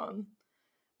my phone.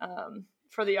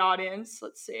 For the audience.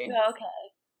 Let's see. Okay.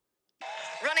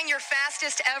 Running your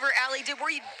fastest ever, Allie.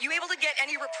 Were you able to get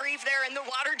any reprieve there in the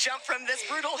water jump from this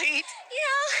brutal heat?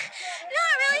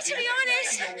 Not really, to be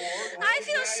honest. I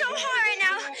feel so hot right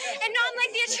now, and not in like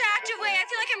the attractive way. I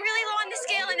feel like I'm really low on the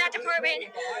scale in that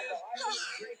department.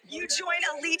 You join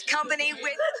elite company with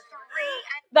three.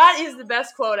 That is the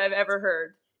best quote I've ever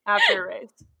heard after a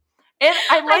race. And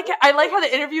I like how the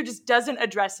interview just doesn't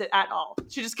address it at all.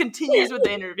 She just continues with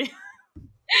the interview.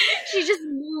 She just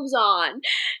moves on.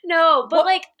 No, but What?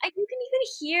 like you can even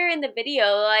hear in the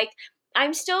video, like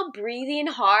I'm still breathing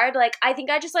hard. Like I think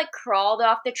I just like crawled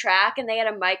off the track, and they had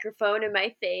a microphone in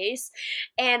my face,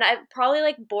 and I probably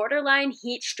like borderline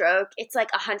heat stroke. It's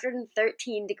like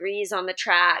 113 degrees on the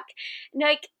track. And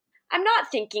like I'm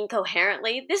not thinking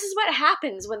coherently. This is what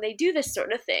happens when they do this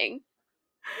sort of thing.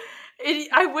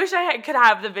 I wish could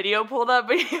have the video pulled up,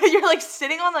 but you're like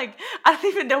sitting on like, I don't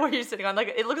even know where you're sitting on.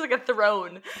 Like, it looks like a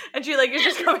throne, and she like is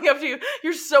just coming up to you.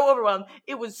 You're so overwhelmed.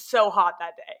 It was so hot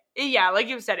that day. Yeah, like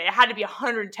you said, it had to be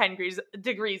 110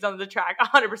 degrees on the track,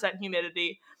 100%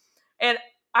 humidity, and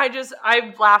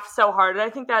I laughed so hard. And I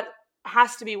think that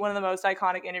has to be one of the most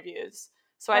iconic interviews.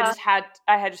 So I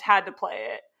had just had to play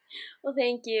it. Well,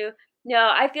 thank you. No,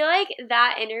 I feel like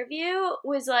that interview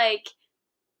was like,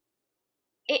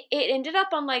 it ended up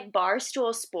on like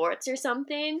Barstool Sports or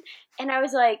something, and I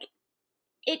was like,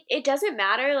 it doesn't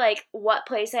matter like what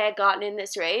place I had gotten in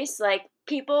this race, like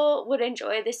people would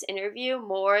enjoy this interview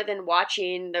more than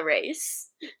watching the race.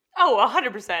 Oh,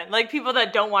 100%. Like people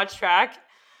that don't watch track.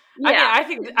 Yeah. I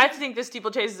mean, I think the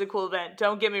steeplechase is a cool event.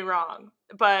 Don't get me wrong,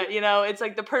 but it's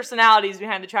like the personalities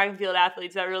behind the track and field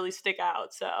athletes that really stick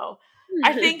out. So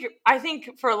I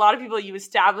think for a lot of people, you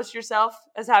established yourself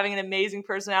as having an amazing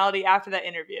personality after that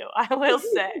interview. I will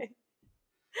say.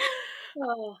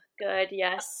 Oh, good.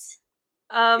 Yes.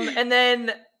 And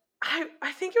then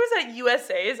I think it was at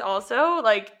USA's also.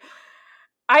 Like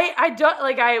I don't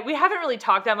like we haven't really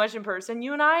talked that much in person,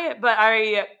 you and I, but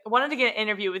I wanted to get an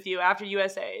interview with you after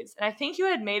USA's. And I think you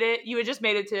had just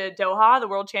made it to Doha, the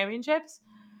World Championships.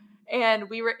 And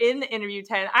we were in the interview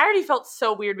tent. I already felt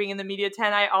so weird being in the media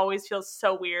tent. I always feel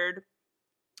so weird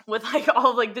with like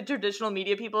all of like the traditional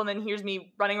media people, and then here's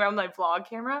me running around with my vlog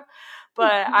camera.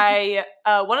 But I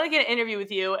wanted to get an interview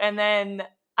with you, and then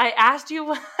I asked you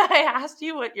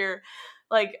what your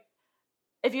like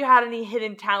if you had any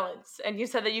hidden talents, and you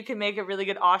said that you could make a really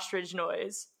good ostrich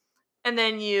noise. And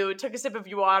then you took a sip of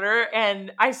your water,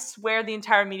 and I swear the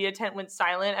entire media tent went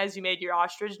silent as you made your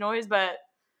ostrich noise, but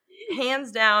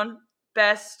hands down,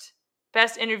 best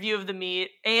interview of the meet.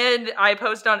 And I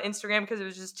posted on Instagram because it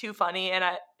was just too funny, and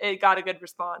it got a good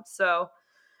response. So,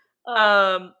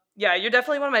 yeah, you're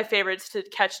definitely one of my favorites to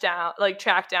track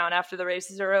down after the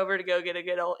races are over to go get a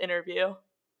good old interview.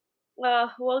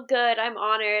 Well, good. I'm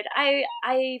honored.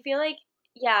 I feel like,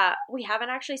 yeah, we haven't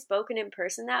actually spoken in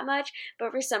person that much,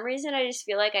 but for some reason I just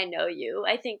feel like I know you.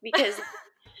 I think because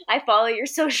I follow your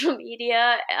social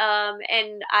media,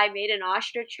 and I made an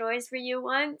ostrich noise for you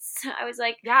once. I was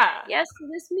like, Yeah. yes,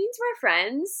 this means we're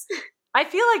friends. I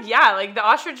feel like, yeah, like the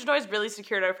ostrich noise really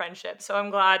secured our friendship. So I'm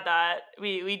glad that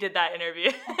we did that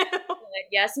interview.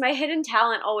 Yes, my hidden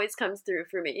talent always comes through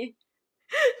for me.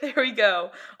 There we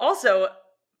go. Also,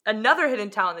 another hidden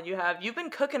talent that you've been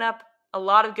cooking up a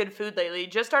lot of good food lately. You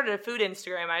just started a food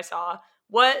Instagram, I saw.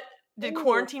 What did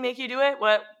quarantine make you do it?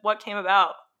 What came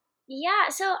about? Yeah,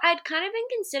 so I'd kind of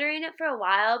been considering it for a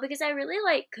while because I really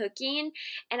like cooking,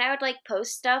 and I would like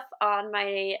post stuff on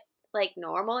my like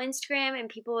normal Instagram, and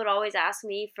people would always ask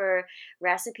me for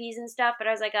recipes and stuff, but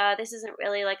I was like, this isn't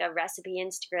really like a recipe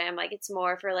Instagram. Like it's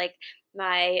more for like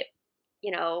my,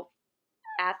 you know,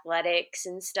 athletics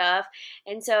and stuff.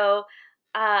 And so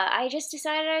I just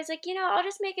decided, I was like, I'll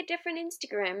just make a different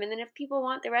Instagram. And then if people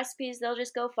want the recipes, they'll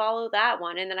just go follow that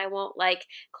one. And then I won't like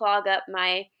clog up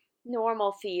my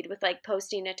normal feed with like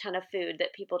posting a ton of food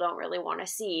that people don't really want to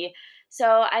see.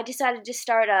 So I decided to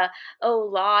start a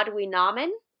Olad We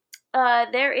Namen.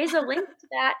 There is a link to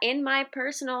that in my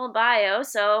personal bio.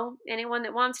 So anyone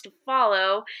that wants to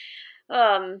follow,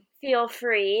 feel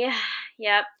free.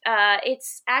 Yep.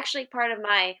 It's actually part of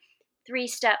my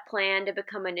 3-step plan to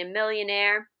becoming a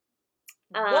millionaire.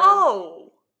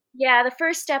 Whoa! Yeah, the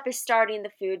first step is starting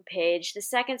the food page. The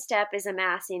second step is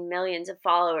amassing millions of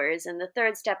followers. And the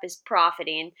third step is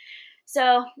profiting.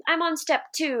 So I'm on step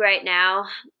 2 right now,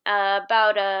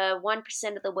 about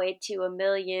 1% of the way to $1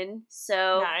 million.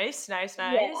 So nice.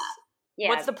 Yeah.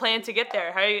 What's the plan to get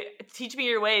there? Teach me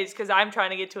your ways, because I'm trying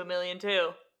to get to $1 million too.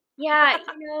 Yeah,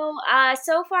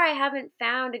 so far I haven't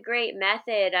found a great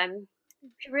method. I'm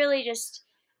really just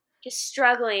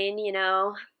struggling,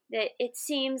 that it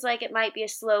seems like it might be a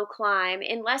slow climb.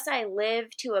 Unless I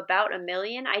live to about $1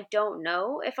 million, I don't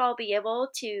know if I'll be able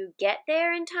to get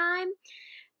there in time,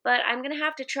 but I'm going to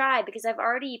have to try because I've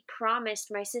already promised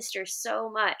my sister so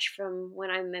much from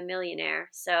when I'm a millionaire.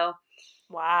 So,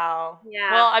 wow.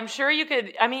 Yeah. Well, I'm sure you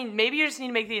could, maybe you just need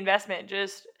to make the investment.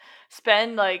 Just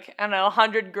spend like, I don't know,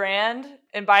 $100,000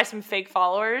 and buy some fake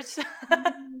followers.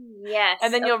 Yes.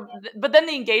 And then but then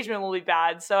the engagement will be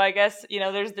bad. So I guess,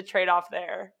 there's the trade-off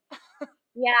there.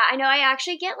 Yeah, I know. I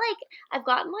actually get I've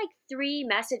gotten 3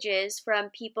 messages from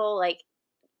people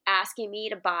asking me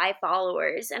to buy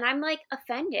followers, and I'm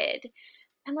offended.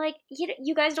 I'm like,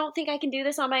 you guys don't think I can do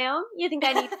this on my own? You think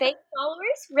I need fake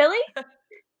followers? Really?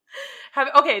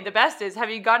 Okay, the best is,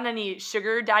 have you gotten any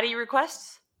sugar daddy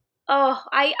requests? Oh,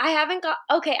 I haven't got,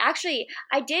 okay, actually,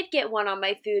 I did get one on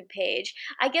my food page.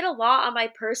 I get a lot on my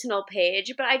personal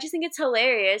page, but I just think it's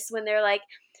hilarious when they're like,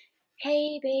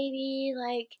 hey, baby,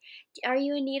 like, are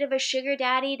you in need of a sugar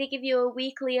daddy to give you a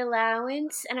weekly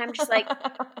allowance? And I'm just like,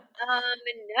 um,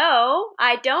 no,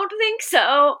 I don't think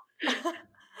so.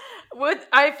 What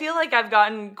I feel like I've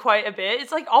gotten quite a bit.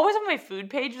 It's like always on my food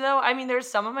page though. I mean, there's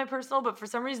some on my personal, but for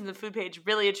some reason the food page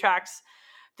really attracts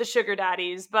the sugar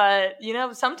daddies. But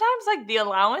sometimes like the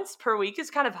allowance per week is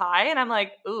kind of high, and I'm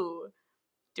like, ooh,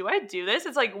 do I do this?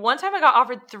 It's like one time I got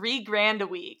offered $3,000 a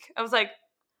week. I was like,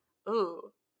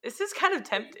 ooh, this is kind of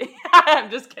tempting.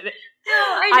 I'm just kidding. No,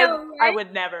 I I know, I right?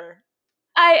 would never.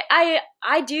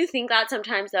 I do think that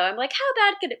sometimes though. I'm like, how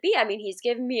bad could it be? I mean, he's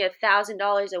giving me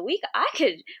 $1,000 a week.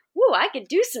 I could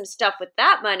do some stuff with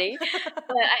that money.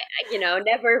 But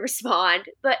never respond.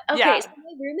 But okay, Yeah. so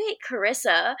my roommate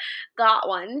Carissa got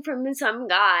one from some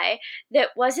guy that it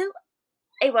wasn't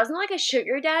like a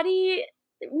sugar daddy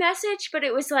message, but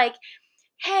it was like,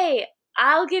 hey,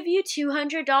 I'll give you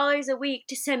 $200 a week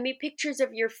to send me pictures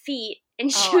of your feet.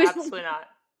 And Oh, absolutely not.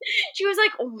 she was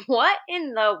like, what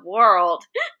in the world?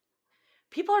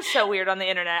 People are so weird on the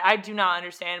internet. I do not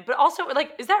understand. But also,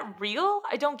 like, is that real?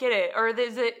 I don't get it. Or are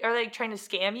they trying to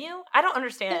scam you? I don't No,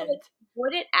 understand. like,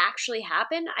 would it actually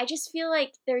happen? I just feel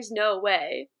like there's no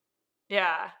way.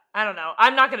 Yeah, I don't know.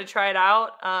 I'm not gonna try it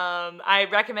out. I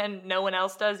recommend no one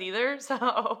else does either. So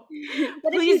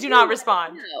But if please you do do, not let us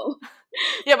respond. know.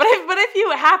 Yeah, but if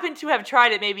you happen to have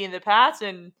tried it maybe in the past,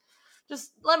 and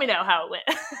just let me know how it went.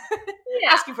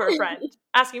 Asking for a Yeah. friend.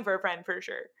 Asking for a friend for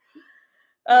sure.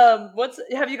 Yeah.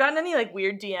 Have you gotten any like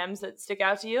weird DMs that stick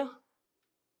out to you?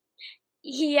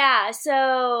 Yeah,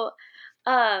 so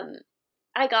um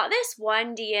I got this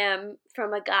one DM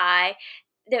from a guy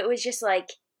that was just like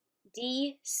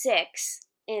D6,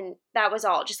 and that was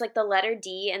all, just like the letter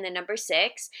D and the number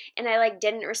 6, and I like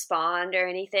didn't respond or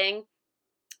anything.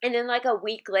 And then like a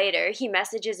week later, he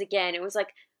messages again. It was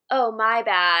like, "Oh, my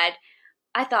bad.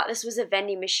 I thought this was a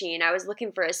vending machine. I was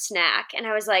looking for a snack." And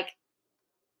I was like,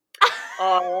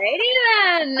 "Alrighty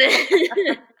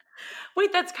then."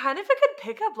 Wait, that's kind of a good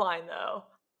pickup line though.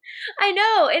 I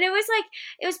know, and it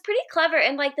was pretty clever,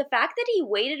 and like the fact that he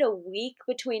waited a week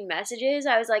between messages,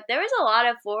 I was like, there was a lot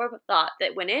of forethought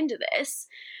that went into this.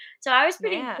 So I was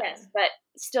pretty impressed, Man. but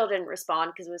still didn't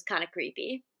respond because it was kind of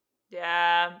creepy.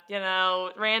 Yeah,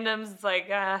 randoms, it's like,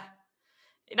 you're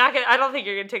not gonna, I don't think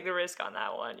you're gonna take the risk on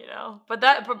that one.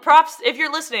 But props, if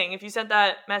you're listening, if you sent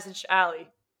that message to Allie,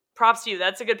 props to you.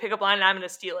 That's a good pickup line, and I'm gonna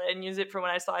steal it and use it for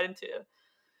when I slide into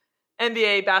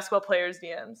NBA basketball players'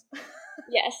 DMs.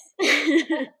 Yes.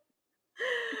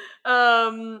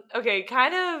 Okay,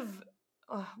 kind of,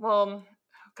 well,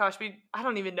 gosh, I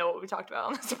don't even know what we talked about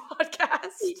on this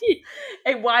podcast.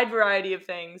 A wide variety of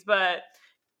things, but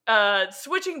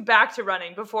switching back to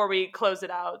running before we close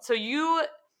it out. So you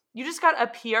just got a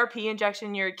PRP injection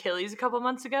in your Achilles a couple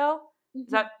months ago. Is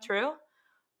that true?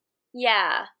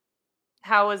 Yeah.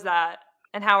 How was that?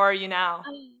 And how are you now?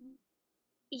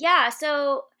 Yeah,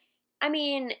 so I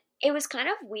mean, it was kind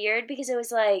of weird because it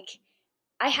was like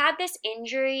I had this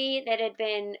injury that had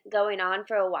been going on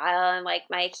for a while, and like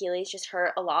my Achilles just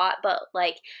hurt a lot, but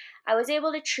like I was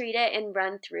able to treat it and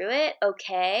run through it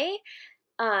okay.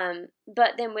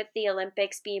 But then with the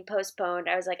Olympics being postponed,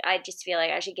 I was like, I just feel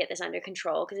like I should get this under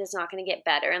control because it's not going to get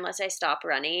better unless I stop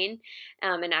running,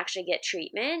 and actually get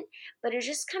treatment. But it was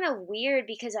just kind of weird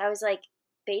because I was like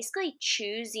basically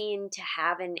choosing to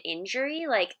have an injury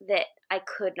like that I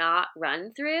could not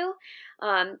run through.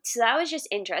 So that was just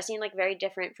interesting, like very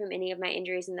different from any of my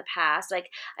injuries in the past. Like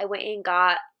I went and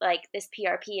got like this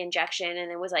PRP injection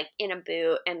and it was like in a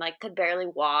boot and like could barely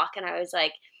walk. And I was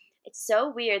like, it's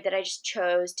so weird that I just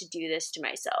chose to do this to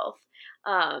myself.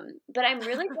 But I'm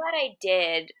really glad I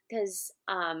did because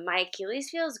my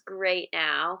Achilles feels great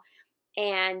now.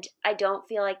 And I don't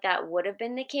feel like that would have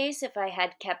been the case if I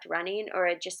had kept running or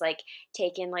had just like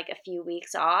taken like a few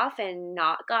weeks off and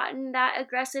not gotten that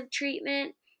aggressive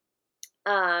treatment.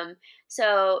 Um,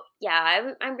 so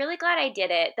yeah, I'm really glad I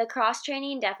did it. The cross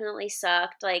training definitely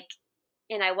sucked. Like,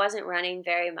 and I wasn't running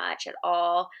very much at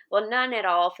all. Well, none at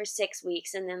all for 6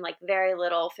 weeks, and then like very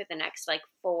little for the next like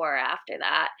 4 after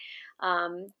that.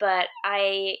 But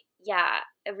yeah,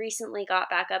 I recently got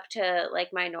back up to like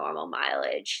my normal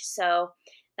mileage, so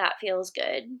that feels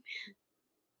good.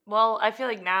 Well, I feel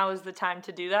like now is the time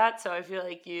to do that. So I feel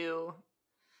like you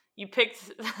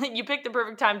picked you picked the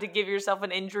perfect time to give yourself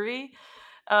an injury.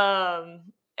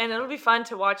 And it'll be fun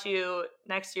to watch you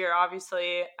next year,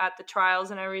 obviously, at the trials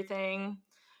and everything.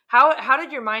 How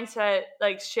did your mindset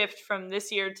like shift from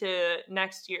this year to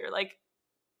next year? Like,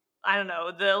 I don't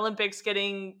know, the Olympics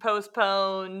getting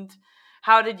postponed.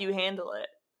 How did you handle it?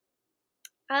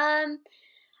 Um,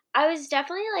 I was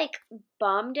definitely like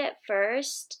bummed at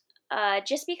first,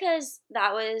 just because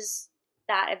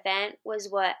that event was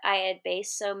what I had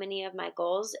based so many of my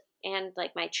goals and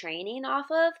like my training off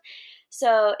of.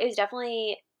 So it was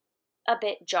definitely a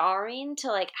bit jarring to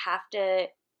like have to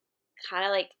kind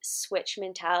of like switch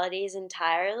mentalities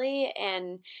entirely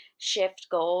and shift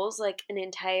goals like an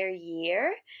entire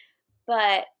year.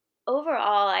 But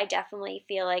overall, I definitely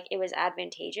feel like it was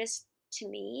advantageous to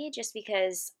me just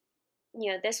because,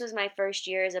 this was my first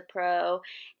year as a pro.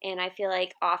 And I feel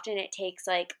like often it takes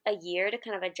like a year to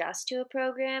kind of adjust to a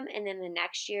program. And then the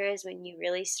next year is when you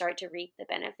really start to reap the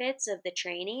benefits of the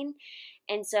training.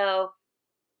 And so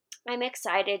I'm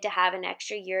excited to have an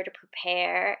extra year to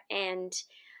prepare. And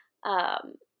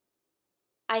um,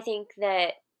 I think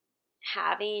that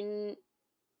having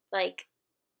like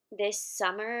this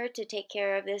summer to take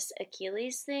care of this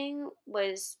Achilles thing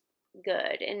was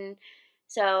good. And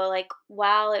so, like,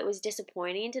 while it was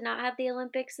disappointing to not have the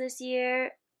Olympics this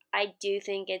year, I do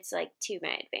think it's like to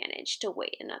my advantage to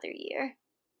wait another year.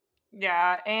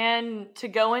 Yeah, and to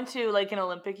go into like an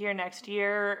Olympic year next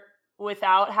year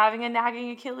without having a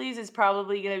nagging Achilles is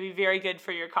probably going to be very good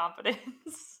for your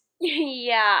confidence.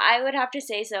 Yeah, I would have to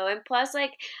say so. And plus,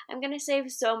 like, I'm going to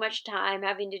save so much time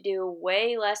having to do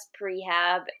way less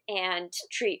prehab and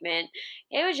treatment.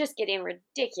 It was just getting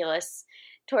ridiculous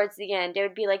towards the end. It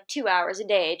would be like 2 hours a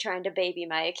day trying to baby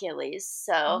my Achilles.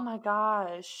 Oh So, my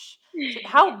gosh. So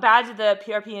how bad did the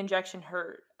PRP injection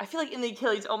hurt? I feel like in the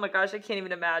Achilles, oh my gosh, I can't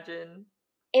even imagine.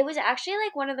 it was actually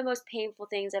like one of the most painful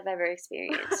things I've ever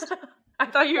experienced. I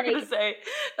thought you were Like, gonna say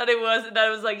that it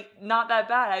was like not that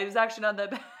bad. It was actually not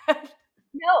that bad.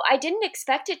 no, I didn't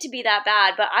expect it to be that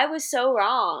bad, but I was so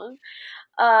wrong.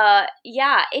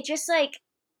 Yeah, it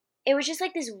was just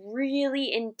like this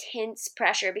really intense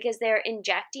pressure because they're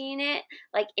injecting it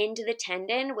like into the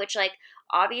tendon, which like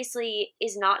obviously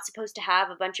is not supposed to have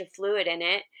a bunch of fluid in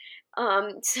it.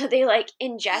 So they like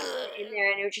injected it in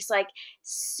there and it was just like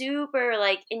super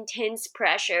like intense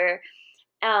pressure.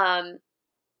 Um,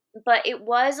 but it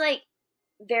was like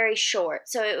very short.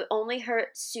 So it only hurt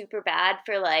super bad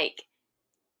for like,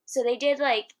 so they did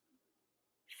like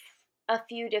a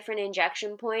few different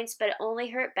injection points, but it only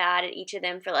hurt bad at each of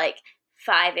them for like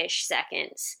 5-ish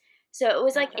seconds. So it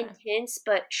was like Okay. intense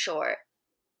but short.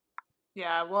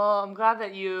 Yeah, well, I'm glad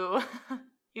that you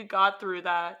you got through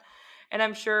that. And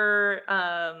I'm sure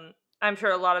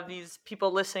a lot of these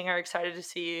people listening are excited to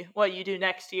see what you do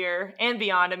next year and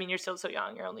beyond. I mean, you're still so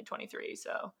young. You're only 23,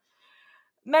 so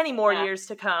many more Yeah. years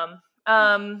to come.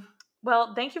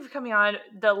 Well, thank you for coming on.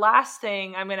 The last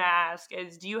thing I'm going to ask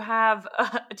is do you have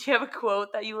a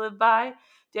quote that you live by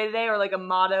day to day or like a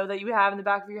motto that you have in the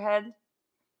back of your head?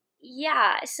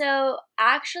 Yeah, so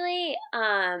actually,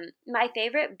 my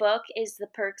favorite book is The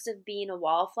Perks of Being a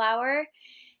Wallflower.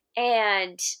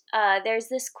 And there's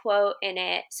this quote in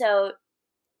it. So,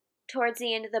 towards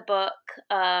the end of the book,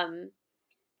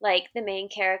 like the main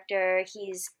character,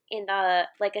 he's in a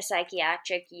like a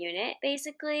psychiatric unit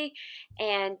basically,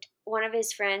 and one of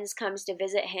his friends comes to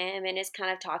visit him and is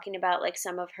kind of talking about like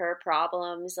some of her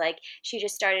problems, like she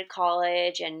just started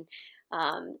college and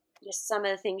just some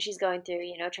of the things she's going through,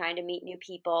 trying to meet new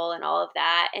people and all of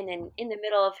that. And then in the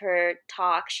middle of her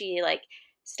talk she like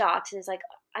stops and is like,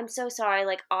 I'm so sorry,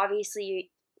 like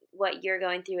obviously what you're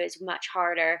going through is much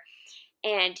harder.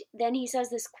 And then he says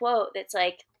this quote that's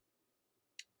like,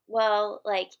 well,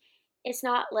 like, it's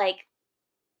not like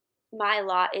my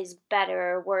lot is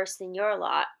better or worse than your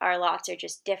lot. Our lots are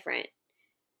just different,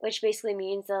 which basically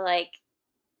means that, like,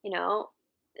 you know,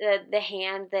 the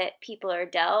hand that people are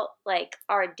dealt, like,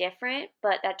 are different,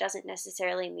 but that doesn't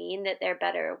necessarily mean that they're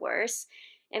better or worse.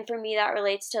 And for me, that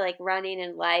relates to like running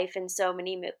in life in so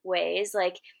many ways.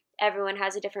 Like, everyone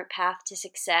has a different path to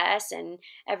success, and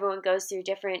everyone goes through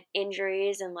different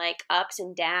injuries and like ups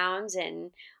and downs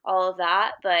and all of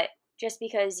that. But just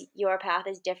because your path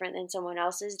is different than someone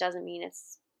else's doesn't mean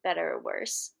it's better or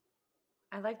worse.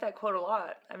 I like that quote a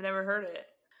lot. I've never heard it.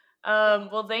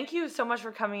 Well, thank you so much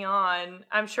for coming on.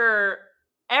 I'm sure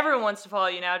everyone wants to follow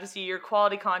you now to see your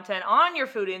quality content on your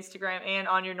food Instagram and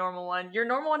on your normal one. Your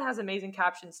normal one has amazing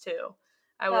captions too,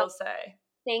 I Oh, will say.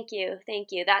 thank you. Thank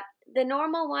you. That the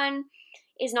normal one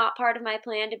is not part of my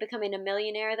plan to becoming a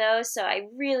millionaire though, so I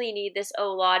really need this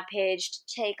OLOD page to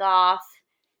take off.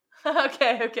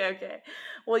 Okay.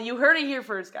 Well, you heard it here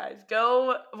first, guys.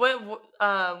 Go.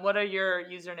 What are your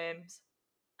usernames?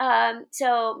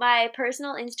 So my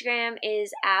personal Instagram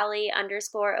is Allie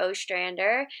 _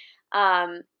 Ostrander.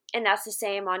 Um, And that's the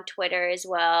same on Twitter as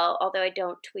well, although I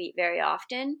don't tweet very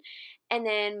often. And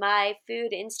then my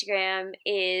food Instagram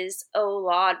is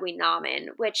Olodwinamen,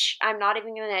 which I'm not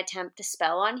even going to attempt to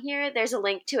spell on here. There's a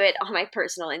link to it on my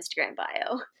personal Instagram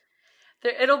bio.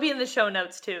 It'll be in the show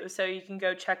notes too, so you can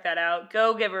go check that out.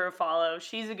 Go give her a follow.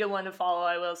 She's a good one to follow,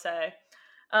 I will say.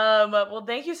 Well,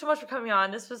 thank you so much for coming on.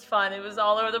 This was fun. It was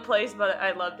all over the place, but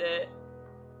I loved it.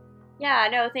 Yeah,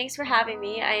 no, thanks for having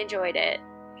me. I enjoyed it.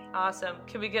 Awesome.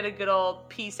 Can we get a good old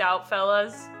peace out,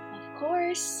 fellas? Of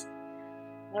course.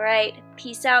 All right.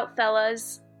 Peace out,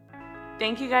 fellas.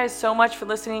 Thank you guys so much for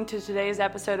listening to today's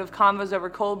episode of Convos Over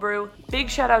Cold Brew. Big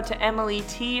shout out to Emily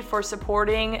T for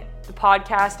supporting the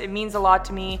podcast. It means a lot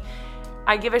to me.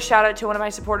 I give a shout out to one of my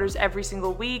supporters every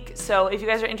single week. So if you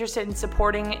guys are interested in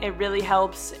supporting, it really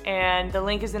helps. And the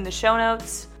link is in the show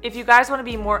notes. If you guys want to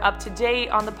be more up to date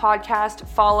on the podcast,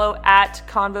 follow at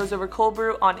Convos Over Cold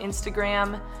Brew on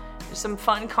Instagram. There's some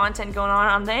fun content going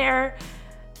on there.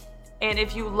 And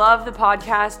if you love the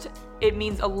podcast, it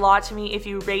means a lot to me if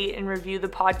you rate and review the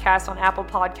podcast on Apple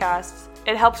Podcasts.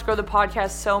 It helps grow the podcast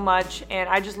so much, and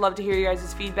I just love to hear you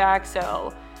guys' feedback.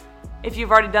 So if you've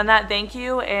already done that, thank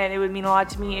you, and it would mean a lot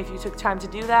to me if you took time to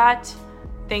do that.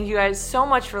 Thank you guys so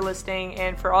much for listening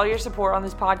and for all your support on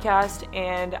this podcast,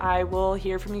 and I will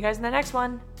hear from you guys in the next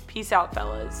one. Peace out,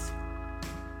 fellas.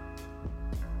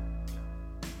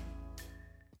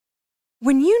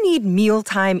 When you need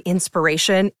mealtime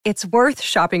inspiration, it's worth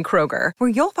shopping Kroger, where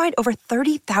you'll find over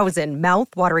 30,000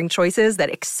 mouth-watering choices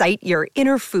that excite your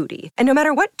inner foodie. And no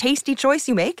matter what tasty choice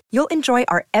you make, you'll enjoy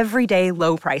our everyday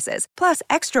low prices, plus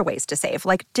extra ways to save,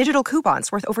 like digital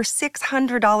coupons worth over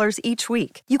 $600 each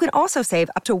week. You can also save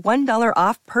up to $1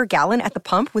 off per gallon at the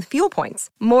pump with fuel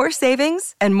points. More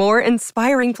savings and more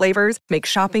inspiring flavors make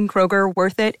shopping Kroger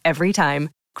worth it every time.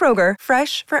 Kroger,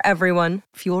 fresh for everyone.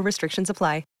 Fuel restrictions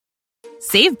apply.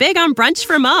 Save big on brunch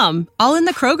for mom, all in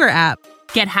the Kroger app.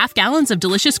 Get half gallons of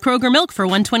delicious Kroger milk for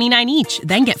 $1.29 each.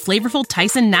 Then get flavorful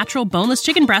Tyson natural boneless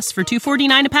chicken breasts for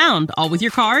 $2.49 a pound, all with your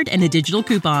card and a digital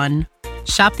coupon.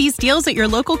 Shop these deals at your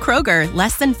local Kroger,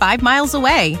 less than 5 miles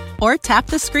away. Or tap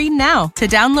the screen now to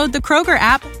download the Kroger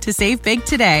app to save big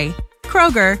today.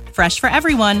 Kroger, fresh for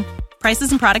everyone. Prices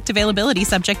and product availability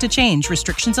subject to change.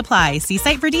 Restrictions apply. See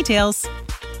site for details.